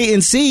want to wait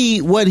and see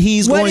what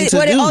he's going to do.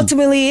 What it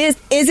ultimately is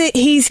it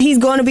he's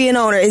going to be an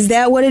owner? Is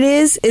that what it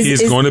is?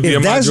 He's going to be a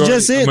majority.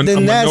 That's just it.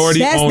 Then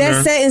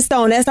that's set in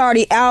stone. That's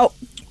already out.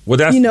 Well,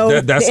 that's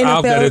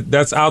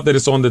out that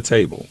it's on the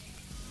table.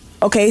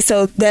 Okay,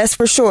 so that's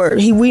for sure.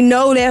 We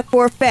know that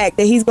for a fact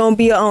that he's going to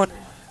be an owner.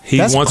 We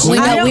know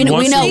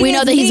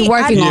that he's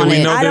working on it.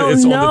 We know that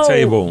it's on the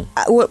table.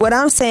 What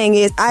I'm saying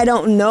is, I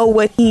don't know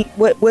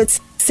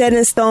what's set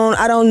in stone.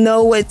 I don't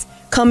know what's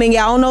coming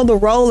out. I don't know the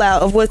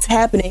rollout of what's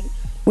happening.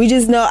 I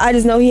just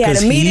know he had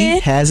a meeting. He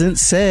hasn't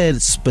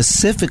said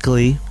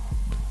specifically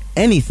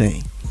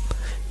anything.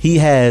 He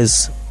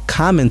has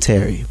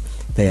commentary.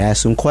 They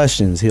ask him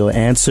questions. He'll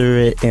answer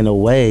it in a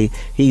way.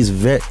 He's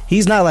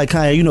not like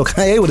Kanye. You know,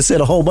 Kanye would have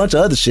said a whole bunch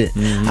of other shit.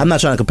 Mm-hmm. I'm not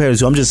trying to compare the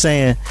two. I'm just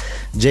saying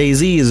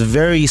Jay-Z is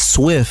very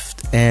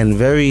swift and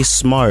very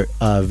smart.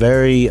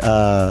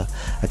 I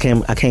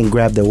can't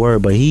grab the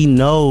word, but he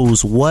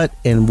knows what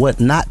and what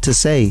not to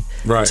say.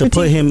 Right. To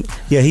put him,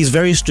 he's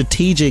very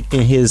strategic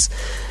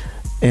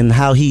in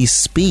how he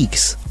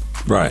speaks.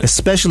 Right.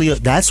 Especially,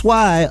 that's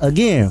why,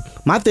 again,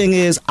 my thing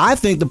is, I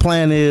think the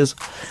plan is,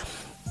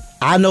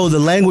 I know the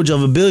language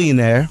of a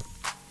billionaire.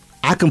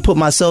 I can put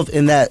myself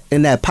in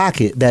that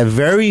pocket. That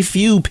very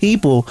few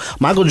people.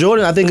 Michael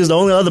Jordan, I think, is the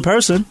only other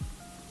person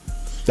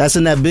that's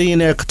in that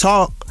billionaire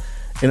talk.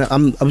 And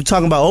I'm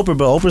talking about Oprah,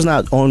 but Oprah's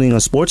not owning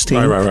a sports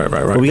team. Right.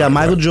 But we got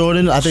Michael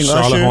Jordan. I think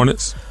Charlotte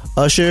Hornets.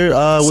 Usher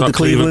with the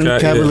Cleveland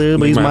Cavaliers,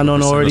 but he's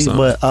minority.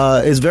 But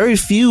it's very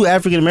few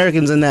African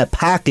Americans in that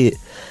pocket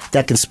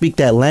that can speak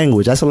that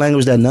language. That's a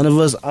language that none of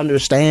us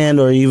understand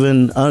or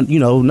even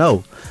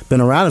know. Been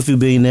around a few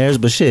billionaires,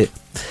 but shit,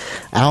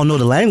 I don't know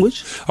the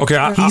language.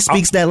 Okay, he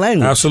speaks that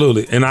language.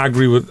 Absolutely, and I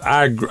agree with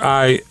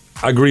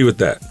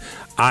that.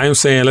 I am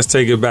saying let's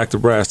take it back to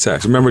brass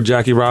tacks. Remember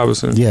Jackie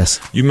Robinson? Yes.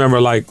 You remember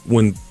like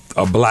when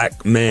a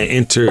black man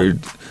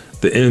entered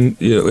the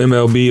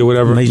MLB or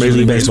whatever, Major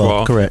League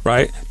Baseball, correct?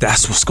 Right.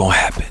 That's what's going to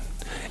happen,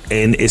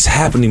 and it's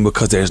happening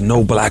because there's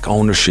no black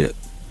ownership.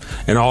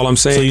 And all I'm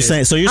saying,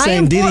 so you're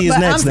saying Diddy is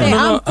next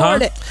now?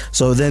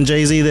 So then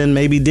Jay-Z, then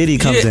maybe Diddy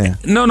comes in.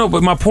 No,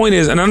 but my point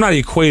is, and I'm not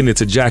equating it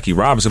to Jackie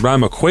Robinson, but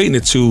I'm equating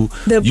it to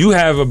you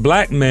have a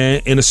black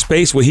man in a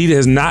space where he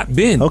has not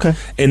been. Okay,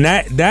 and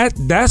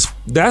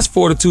that's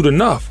fortitude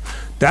enough.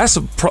 That's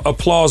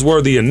applause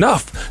worthy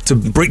enough to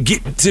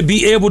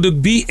be able to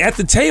be at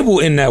the table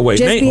in that way.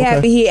 Just be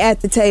happy he at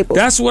the table.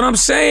 That's what I'm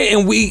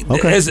saying.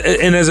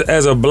 And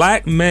as a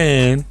black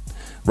man,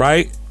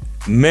 right,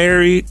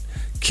 married.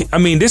 I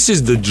mean, this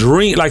is the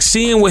dream. Like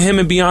seeing what him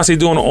and Beyonce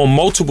doing on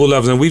multiple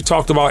levels, and we've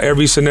talked about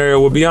every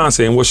scenario with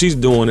Beyonce and what she's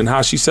doing and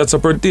how she sets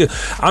up her deal.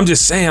 I'm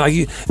just saying, like,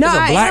 there's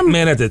a black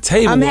man at the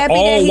table with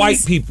all white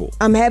people.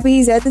 I'm happy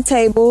he's at the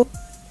table,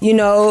 and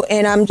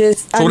I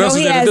know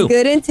he has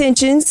good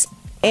intentions,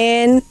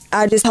 and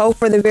I just hope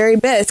for the very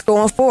best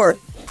going forward.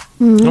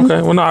 Mm-hmm.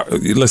 Okay, well,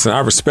 listen,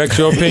 I respect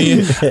your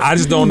opinion. I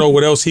just don't know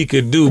what else he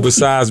could do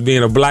besides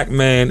being a black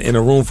man in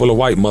a room full of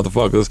white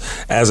motherfuckers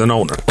as an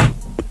owner.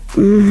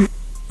 Mm-hmm.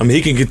 I mean,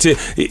 he can continue.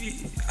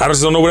 I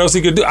just don't know what else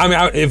he could do. I mean,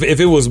 if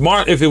it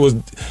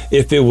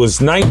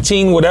was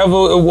 19,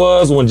 whatever it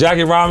was, when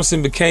Jackie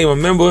Robinson became a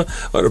member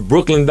of the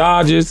Brooklyn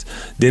Dodgers,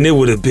 then it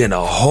would have been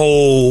a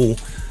whole,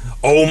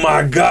 oh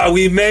my God,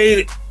 we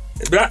made it.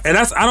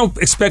 I don't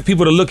expect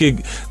people to look at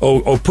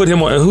or put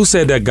him on. Who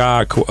said that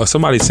God?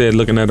 Somebody said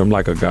looking at him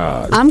like a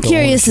god. I'm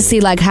curious to see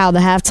like how the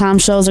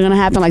halftime shows are going to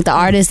happen. Like the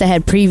artists that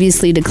had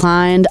previously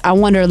declined, I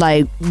wonder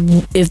like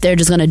if they're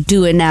just going to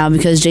do it now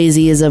because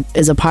Jay-Z is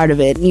a part of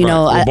it. You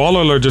know,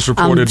 Baller Alert just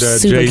reported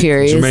that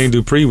Jermaine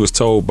Dupri was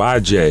told by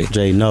Jay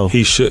no,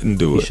 he shouldn't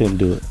do it. He shouldn't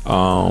do it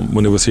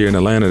when it was here in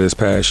Atlanta this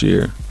past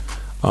year.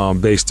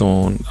 Based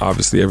on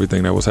obviously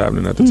everything that was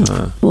happening at the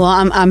time. Well,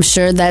 I'm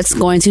sure that's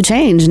going to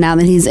change now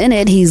that he's in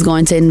it. He's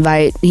going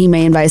to he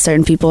may invite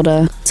certain people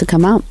to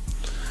come out.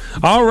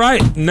 All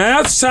right,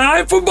 now it's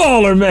time for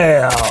Baller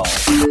Mail.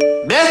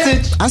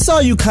 Message. I saw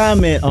you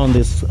comment on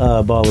this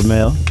Baller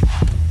Mail.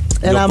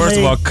 And first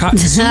of all,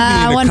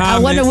 I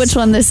wonder which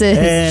one this is.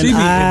 And in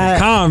the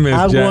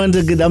comments,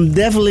 I'm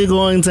definitely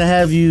going to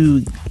have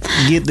you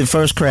get the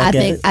first crack at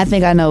it. I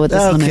think I know what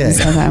this one is.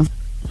 Okay.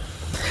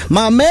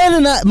 My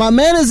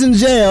man is in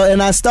jail,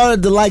 and I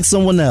started to like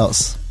someone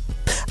else.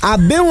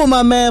 I've been with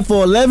my man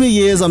for 11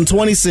 years. I'm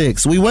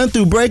 26. We went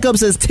through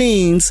breakups as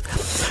teens,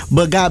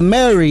 but got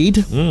married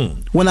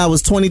when I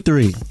was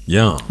 23.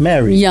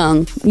 Married.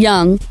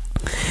 Young.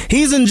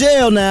 He's in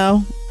jail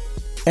now,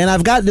 and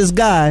I've got this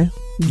guy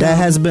that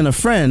has been a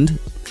friend,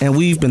 and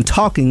we've been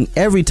talking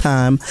every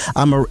time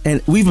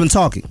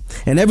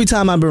and every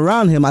time I'm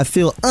around him, I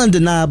feel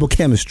undeniable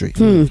chemistry.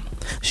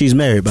 She's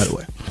married, by the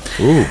way.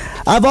 Ooh.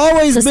 I've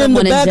always been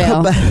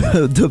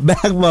the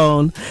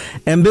backbone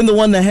and been the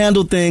one to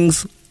handle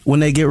things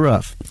when they get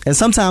rough. And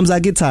sometimes I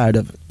get tired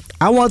of it.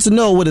 I want to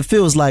know what it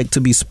feels like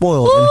to be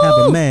spoiled and have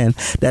a man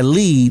that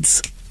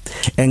leads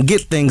and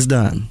get things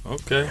done.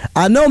 Okay.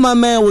 I know my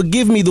man would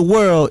give me the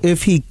world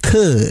if he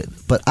could,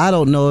 but I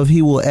don't know if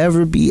he will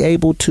ever be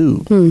able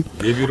to.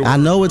 I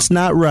know it's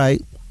not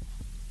right,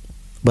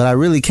 but I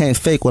really can't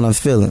fake what I'm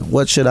feeling.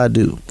 What should I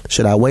do?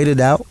 Should I wait it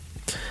out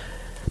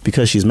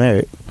because she's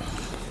married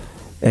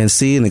and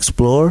see and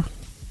explore?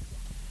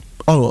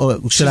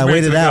 Should I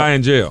wait it out? Guy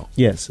in jail.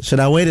 Yes. Should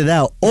I wait it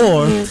out,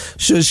 or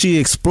should she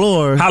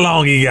explore? How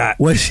long he got?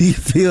 What she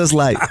feels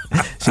like.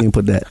 She didn't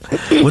put that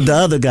with the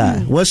other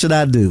guy. What should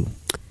I do?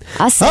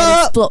 I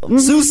said explore.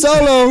 Sue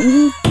Solo.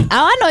 Oh,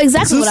 I know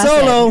exactly what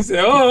I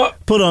said.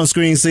 Put on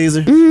screen,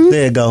 Caesar.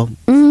 There you go.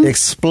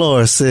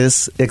 Explore,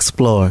 sis.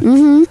 Explore.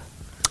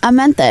 I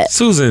meant that.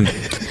 Susan.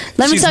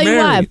 Let me tell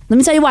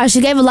you why.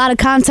 She gave a lot of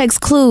context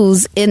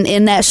clues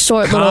in that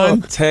short little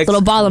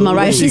baller mail,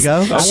 right? She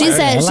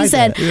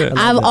said,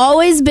 I've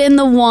always been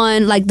the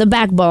one, like the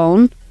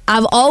backbone.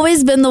 I've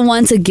always been the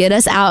one to get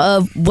us out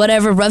of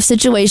whatever rough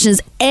situations.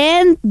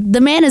 And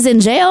the man is in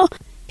jail.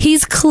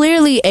 He's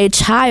clearly a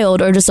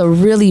child or just a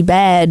really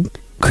bad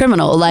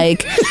criminal.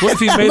 Like, what if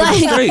he made a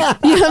mistake?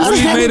 You know what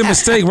he made a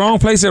mistake? Wrong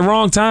place at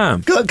wrong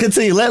time. Go,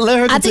 continue. Let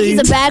her continue. I think he's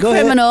a bad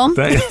criminal, and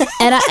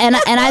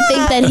I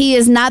think that he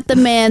is not the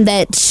man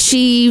that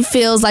she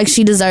feels like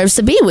she deserves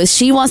to be with.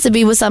 She wants to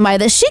be with somebody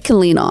that she can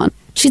lean on.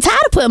 She's tired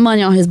of putting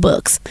money on his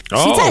books.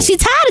 She's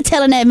tired of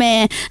telling that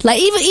man, like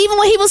even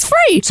when he was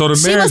free. So the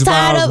she was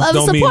tired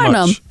of supporting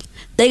him.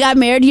 They got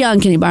married young,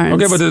 Kenny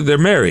Burns. Okay, but they're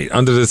married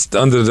under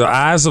the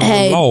eyes of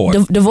the Lord.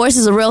 Divorce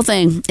is a real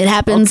thing. It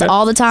happens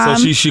all the time.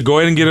 So she should go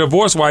ahead and get a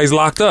divorce while he's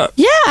locked up.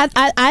 Yeah,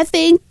 I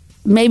think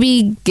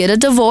maybe get a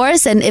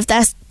divorce, and if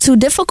that's too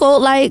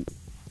difficult, like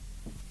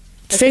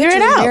figure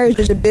it out. Marriage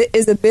is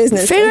a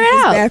business. Figure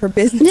it out. It's bad for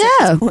business.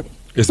 Yeah,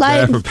 it's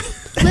like, bad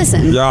for.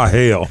 Listen, y'all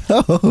hell.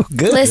 Oh,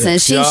 good. Listen,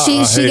 she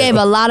gave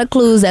a lot of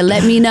clues that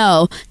let me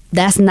know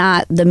that's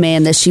not the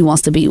man that she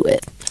wants to be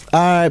with. All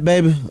right,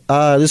 baby.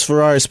 This is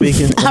Ferrari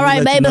speaking. All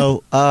right, baby.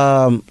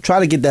 Try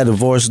to get that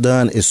divorce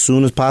done as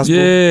soon as possible.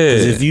 Yeah.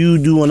 'Cause if you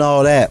doing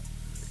all that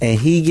and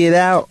he get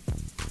out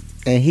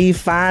and he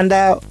find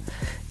out,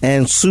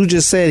 and Sue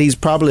just said he's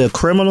probably a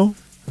criminal.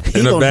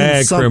 And a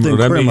bad criminal.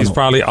 That means he's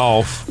probably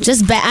off.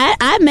 Just bad.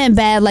 I meant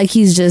bad like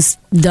he's just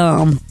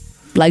dumb.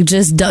 Like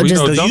just dumb.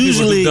 Dumb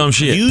people do dumb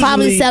shit.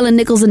 Probably selling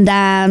nickels and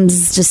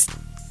dimes. Just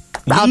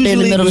out there in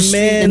the middle of the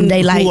street in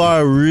daylight. Who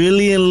are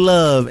really in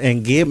love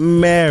and get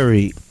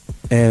married.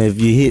 And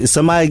if you hit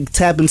somebody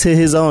tap into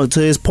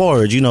his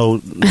porridge, you know,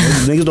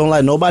 niggas don't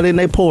like nobody in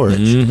their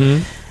porridge.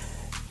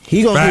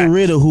 He gonna get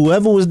rid of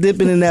whoever was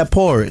dipping in that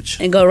porridge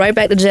and go right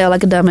back to jail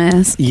like a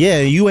dumbass.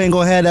 Yeah, you ain't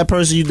gonna have that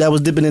person that was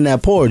dipping in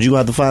that porridge. You gonna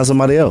have to find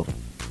somebody else.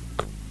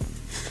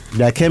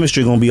 That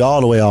chemistry gonna be all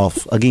the way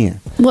off again.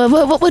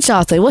 What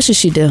y'all think? What should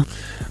she do?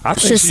 I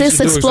think she should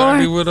do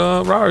exactly what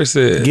Rory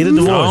said. Get a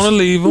divorce. I want to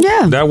leave him.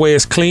 Yeah. That way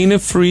it's clean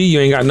and free. You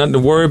ain't got nothing to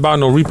worry about,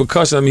 no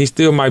repercussions. I mean, he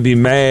still might be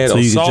mad so or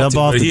you salty. Can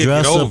jump off the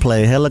dresser,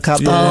 play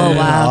helicopter,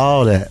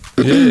 all that.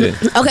 Yeah.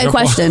 Okay,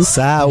 question.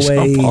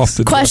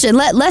 Sideways. Question.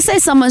 Let's say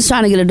someone's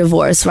trying to get a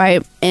divorce,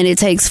 right? And it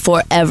takes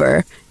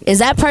forever. is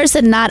that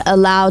person not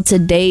allowed to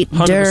date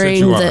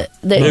during the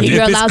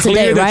you're allowed to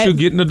date, right? If you're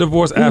getting a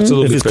divorce,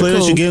 absolutely. If it's clear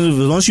that you're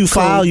getting, once you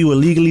file, you are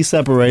legally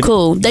separated.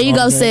 Cool. There you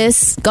go,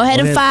 sis. Go ahead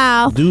and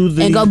file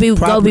and go be with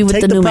the new man.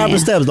 Take the proper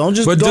steps. Don't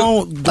just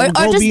go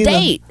or just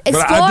date.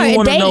 Explore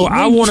and date.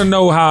 I want to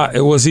know how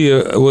is he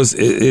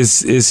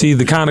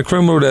the kind of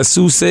criminal that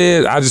Sue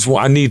said?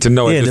 I need to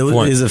know at this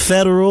point. Is it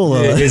federal?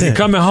 Or is he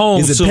coming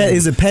home soon?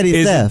 Is it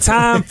petty theft? Is it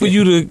time for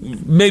you to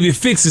maybe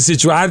fix the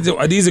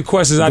situation? These are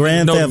questions I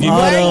didn't know.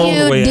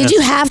 Did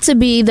you have to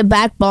be the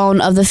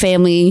backbone of the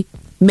family,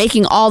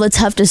 making all the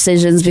tough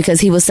decisions because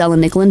he was selling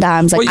nickel and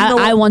dimes? Like,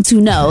 I want to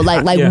know,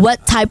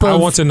 what type of? I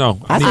want to know.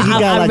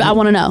 I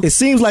want to know. It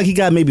seems like he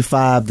got maybe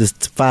 5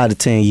 to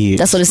 10 years.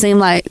 That's what it seemed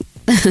like.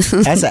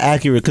 That's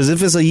accurate, because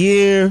if it's a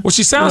year, well,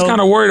 she sounds kind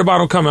of worried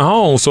about him coming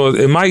home, so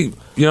it might.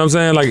 You know what I'm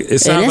saying? Like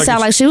it didn't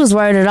sound like she was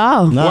worried at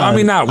all. Well, I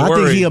mean, not worried. I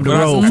think he up the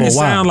road for a while. It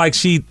sounded like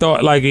she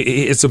thought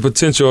it's a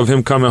potential of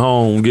him coming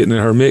home, getting in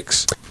her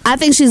mix. I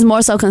think she's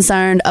more so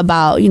concerned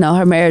about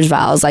her marriage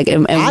vows, I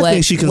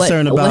think she's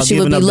concerned about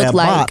giving up that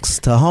box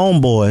to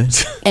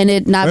homeboy and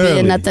it not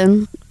being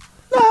nothing.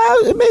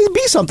 It may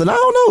be something. I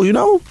don't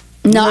know.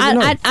 No,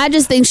 I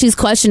just think she's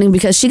questioning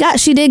because she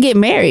did get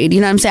married.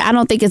 You know what I'm saying? I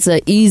don't think it's an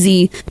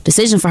easy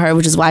decision for her,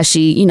 which is why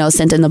she,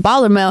 sent in the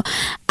baller mail.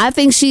 I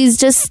think she's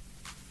just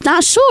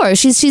not sure.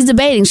 She's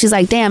debating. She's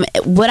like, damn,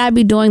 would I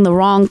be doing the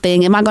wrong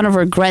thing? Am I going to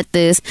regret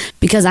this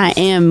because I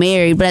am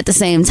married? But at the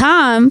same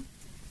time,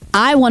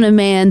 I want a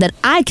man that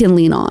I can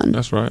lean on.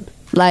 That's right.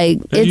 Like,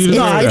 it's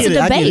a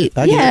debate.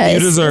 You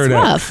deserve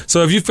that. Rough.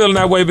 So if you're feeling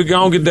that way, but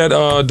go and get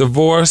that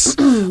divorce.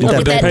 Put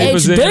the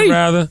papers HD. in,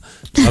 rather.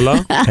 Hello?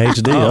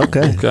 HD,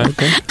 okay.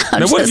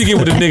 Now, what if you get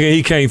with a nigga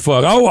he can't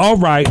fuck? Oh, all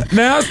right.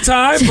 Now it's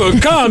time for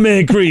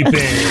comment creeping.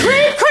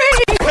 Creep,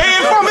 creep.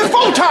 Playing from his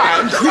full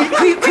time. Creep,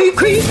 creep, creep,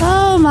 creep.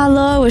 Oh, my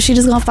Lord. Was she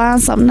just going to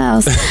find something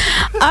else?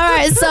 All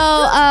right.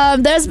 So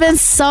there's been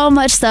so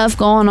much stuff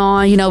going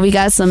on. We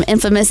got some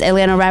infamous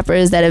Atlanta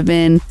rappers that have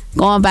been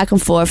going back and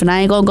forth, and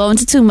I ain't gonna go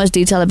into too much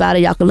detail about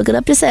it. Y'all can look it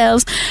up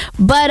yourselves.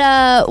 But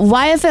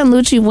YFN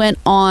Lucci went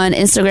on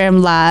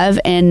Instagram Live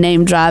and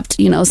name dropped,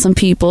 some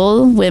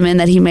people, women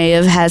that he may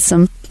have had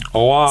some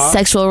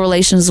sexual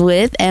relations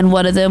with, and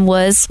one of them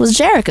was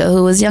Jerica,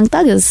 who was Young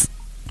Thugger's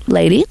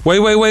lady.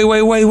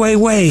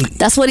 Wait.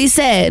 That's what he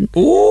said.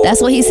 Ooh.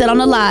 That's what he said on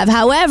the live.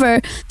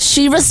 However,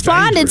 she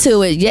responded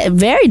to it. Yeah,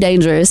 very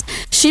dangerous.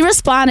 She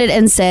responded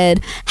and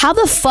said, how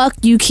the fuck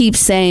you keep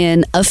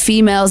saying a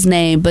female's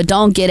name but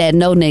don't get at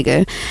no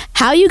nigga?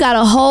 How you got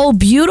a whole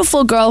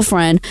beautiful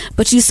girlfriend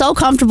but you so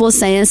comfortable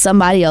saying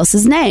somebody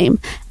else's name?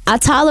 I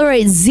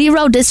tolerate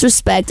zero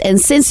disrespect, and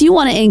since you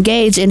want to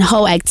engage in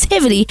hoe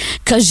activity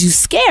cause you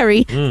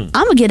scary,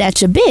 I'ma get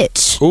at your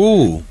bitch.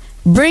 Ooh.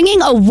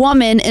 Bringing a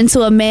woman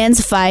into a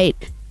man's fight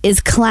is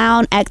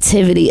clown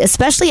activity,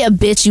 especially a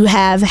bitch you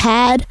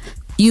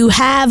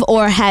have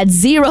or had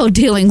zero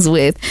dealings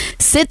with.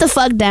 Sit the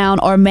fuck down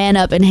or man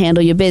up and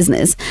handle your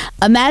business.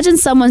 Imagine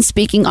someone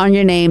speaking on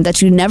your name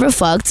that you never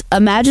fucked.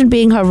 Imagine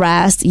being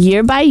harassed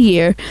year by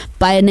year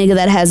by a nigga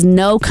that has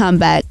no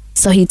comeback,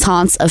 so he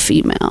taunts a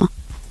female.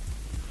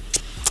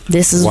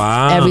 This is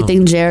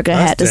everything Jerica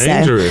had to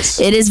say.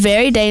 It is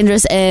very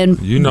dangerous, and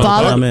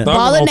Baller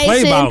Nation,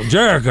 play about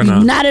Jerica now.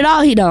 Not at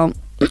all. He don't.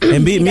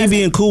 And me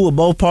being cool with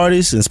both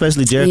parties, and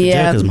especially Jerica.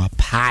 Yeah. Jerica's my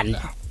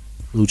partner.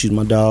 Lucci's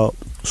my dog.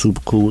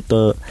 Super cool with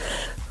Thug.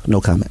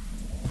 No comment.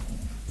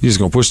 You just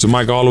gonna push the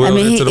mic all the way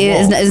into the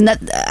wall? It's not,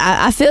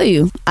 I feel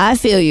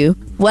you.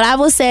 What I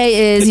will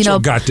say is, Get your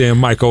goddamn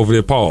mic over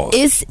there, pause.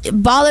 It's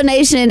Baller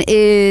Nation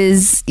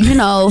is,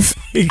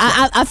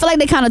 I feel like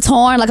they're kind of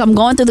torn. Like, I'm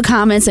going through the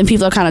comments and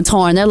people are kind of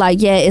torn. They're like,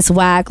 yeah, it's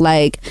whack.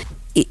 Like,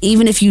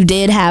 even if you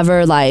did have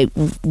her, like,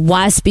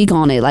 why speak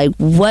on it? Like,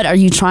 what are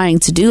you trying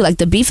to do? Like,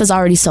 the beef is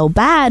already so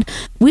bad.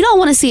 We don't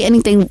want to see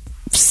anything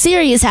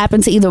serious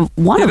happen to either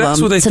one of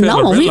them.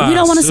 We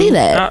don't want to see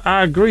that.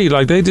 I agree.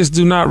 Like, they just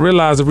do not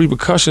realize the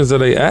repercussions of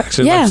their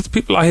actions. Yeah. Like,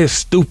 people out here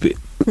stupid.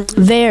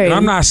 Very. And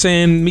I'm not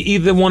saying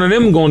either one of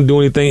them going to do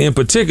anything in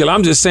particular.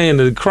 I'm just saying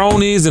the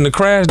cronies and the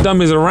crash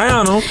dummies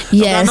around them.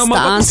 Yes, the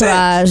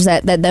entourage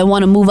that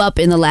want to move up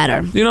in the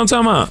ladder. You know what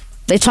I'm talking about?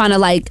 They're trying to,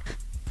 like,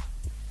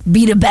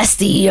 be the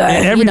bestie or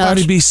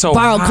everybody be so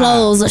borrow high.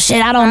 Clothes or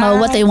shit. I don't know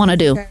what they want to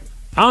do.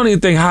 I don't even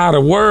think high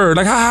the word.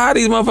 Like, how high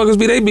these motherfuckers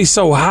be? They be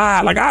so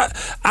high. Like,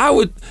 I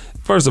would,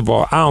 first of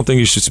all, I don't think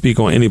you should speak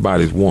on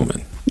anybody's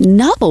woman.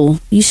 No,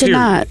 you should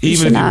not.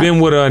 Even if you've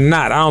been with her or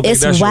not, I don't think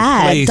that's your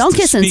place. Don't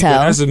kiss and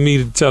tell. That's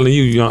me telling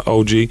you, young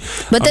OG.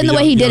 But then the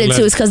way he did it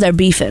too is because they're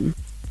beefing.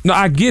 No,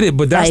 I get it,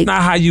 but that's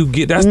not how you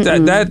get.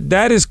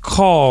 That is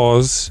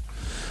cause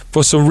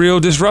for some real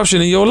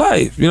disruption in your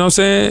life. You know what I'm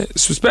saying?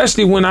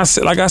 Especially when I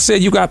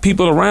said, you got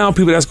people around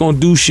people that's gonna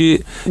do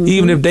shit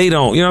even if they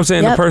don't. You know what I'm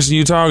saying? The person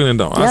you targeting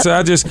don't.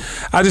 I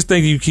just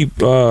think you keep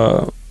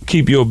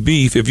keep your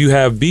beef. If you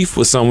have beef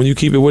with someone, you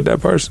keep it with that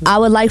person. I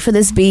would like for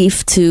this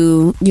beef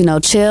to,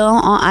 chill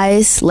on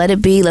ice, let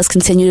it be. Let's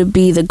continue to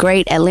be the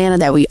great Atlanta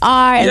that we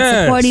are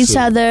and support each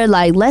other.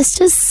 Like, let's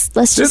just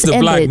this is the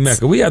end Black it.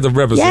 Mecca. We have to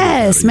represent.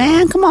 Yes,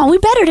 man. Come on. We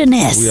better than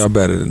this. We are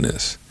better than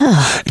this.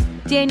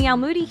 Danielle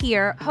Moody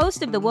here,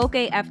 host of the Woke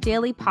AF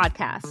Daily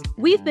podcast.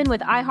 We've been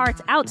with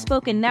iHeart's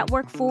Outspoken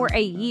Network for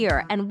a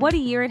year, and what a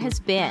year it has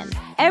been.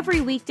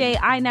 Every weekday,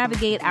 I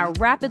navigate our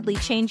rapidly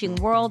changing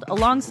world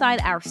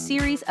alongside our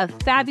series of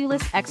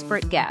fabulous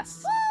expert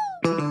guests.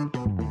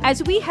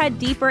 As we head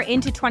deeper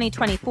into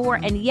 2024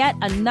 and yet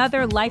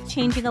another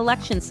life-changing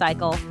election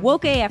cycle,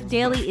 Woke AF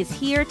Daily is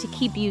here to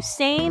keep you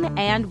sane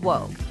and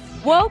woke.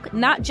 Woke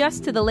not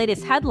just to the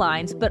latest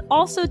headlines, but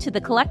also to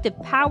the collective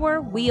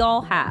power we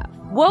all have.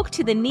 Woke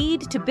to the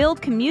need to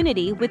build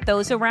community with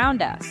those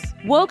around us.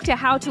 Woke to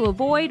how to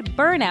avoid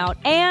burnout,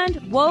 and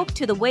woke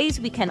to the ways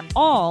we can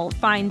all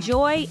find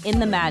joy in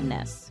the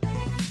madness.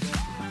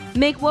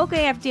 Make Woke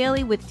AF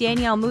Daily with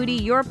Danielle Moody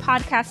your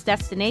podcast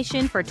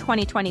destination for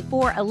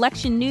 2024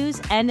 election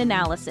news and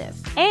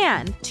analysis.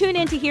 And tune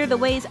in to hear the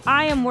ways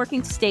I am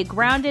working to stay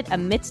grounded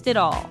amidst it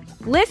all.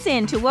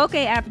 Listen to Woke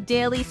AF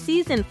Daily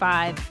Season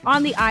 5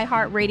 on the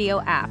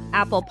iHeartRadio app,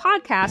 Apple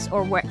Podcasts,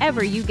 or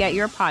wherever you get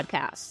your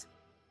podcasts.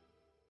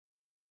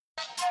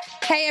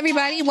 Hey,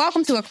 everybody.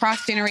 Welcome to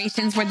Across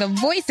Generations, where the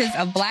voices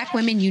of Black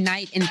women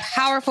unite in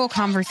powerful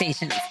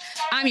conversations.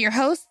 I'm your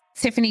host,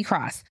 Tiffany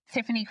Cross.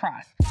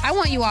 I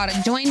want you all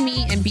to join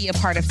me and be a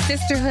part of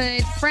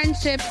sisterhood,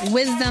 friendship,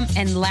 wisdom,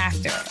 and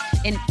laughter.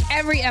 In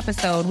every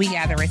episode, we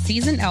gather a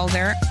seasoned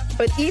elder.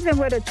 But even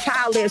with a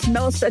child, there's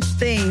no such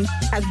thing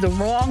as the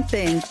wrong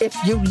thing if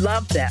you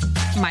love them.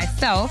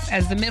 Myself,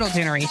 as the middle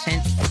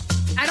generation.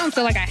 I don't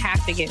feel like I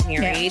have to get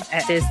married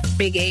at this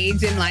big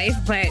age in life,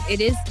 but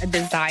it is a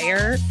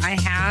desire I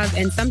have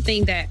and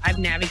something that I've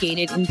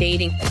navigated in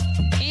dating.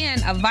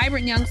 And a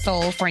vibrant young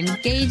soul for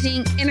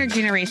engaging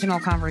intergenerational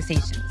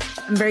conversations.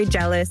 I'm very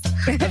jealous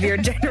of your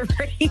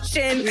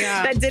generation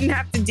that didn't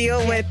have to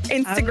deal with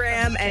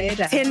Instagram and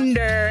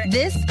Tinder.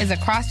 This is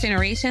Across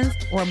Generations,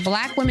 where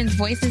Black women's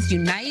voices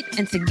unite,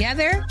 and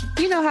together,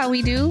 you know how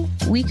we do,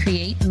 we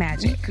create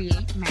magic.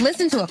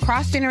 Listen to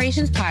Across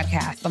Generations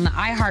podcast on the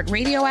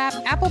iHeartRadio app,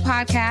 Apple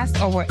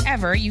Podcasts, or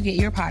wherever you get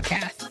your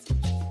podcasts.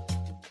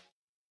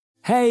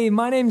 Hey,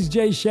 my name's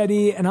Jay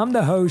Shetty, and I'm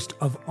the host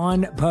of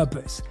On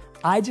Purpose.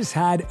 I just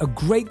had a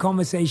great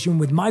conversation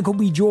with Michael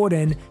B.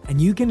 Jordan,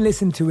 and you can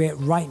listen to it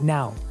right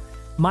now.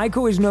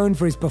 Michael is known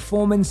for his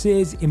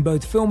performances in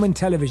both film and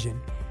television.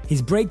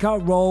 His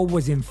breakout role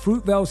was in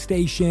Fruitvale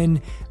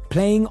Station,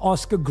 playing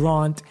Oscar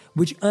Grant,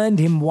 which earned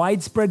him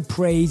widespread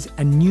praise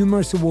and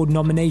numerous award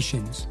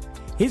nominations.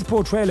 His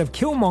portrayal of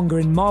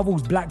Killmonger in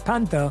Marvel's Black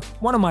Panther,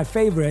 one of my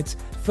favorites,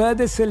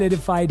 further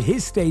solidified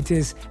his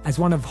status as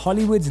one of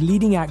Hollywood's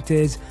leading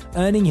actors,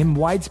 earning him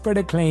widespread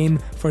acclaim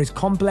for his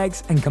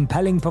complex and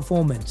compelling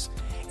performance.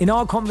 In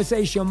our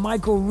conversation,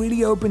 Michael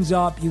really opens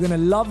up. You're going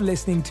to love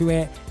listening to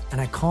it,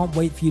 and I can't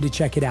wait for you to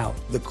check it out.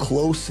 The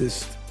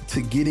closest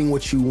to getting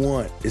what you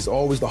want is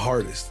always the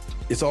hardest.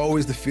 It's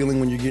always the feeling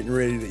when you're getting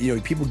ready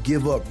to, people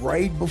give up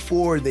right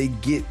before they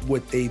get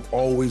what they've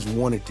always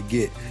wanted to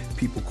get.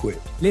 People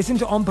quit. Listen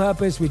to On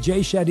Purpose with Jay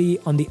Shetty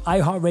on the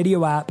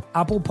iHeartRadio app,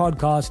 Apple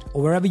Podcast,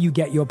 or wherever you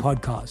get your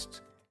podcasts.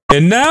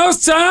 And now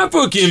it's time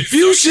for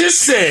Confucius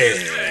Said.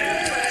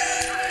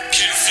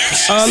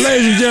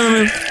 Ladies and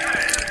gentlemen,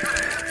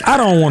 I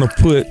don't want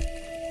to put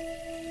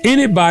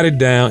anybody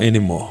down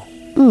anymore.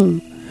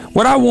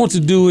 What I want to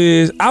do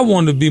is I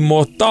want to be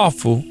more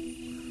thoughtful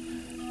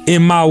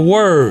in my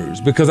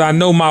words, because I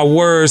know my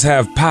words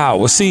have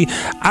power. See,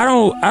 I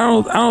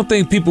don't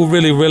think people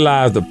really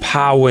realize the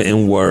power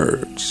in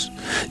words.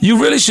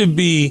 You really should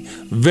be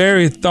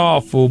very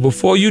thoughtful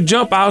before you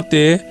jump out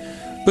there,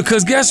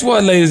 because guess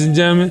what, ladies and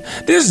gentlemen?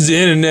 This is the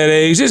internet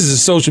age. This is the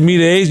social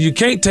media age. You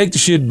can't take the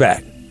shit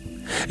back.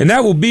 And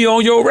that will be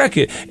on your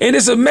record. And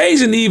it's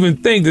amazing to even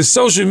think that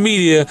social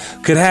media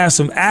could have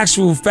some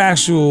actual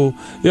factual,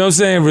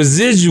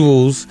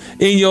 residuals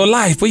in your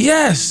life. But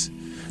yes,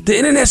 the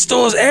internet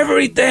stores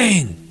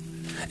everything.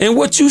 And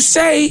what you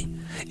say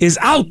is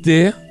out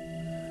there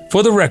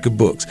for the record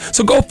books.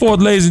 So go forth,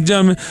 ladies and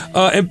gentlemen,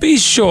 and be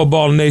sure,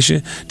 Baller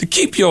Nation, to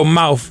keep your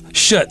mouth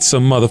shut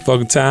some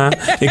motherfucking time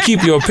and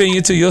keep your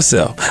opinion to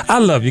yourself. I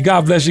love you.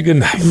 God bless you. Good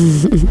night.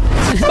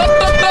 Baller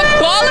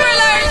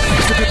alert!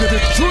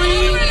 The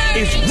dream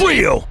is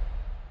real.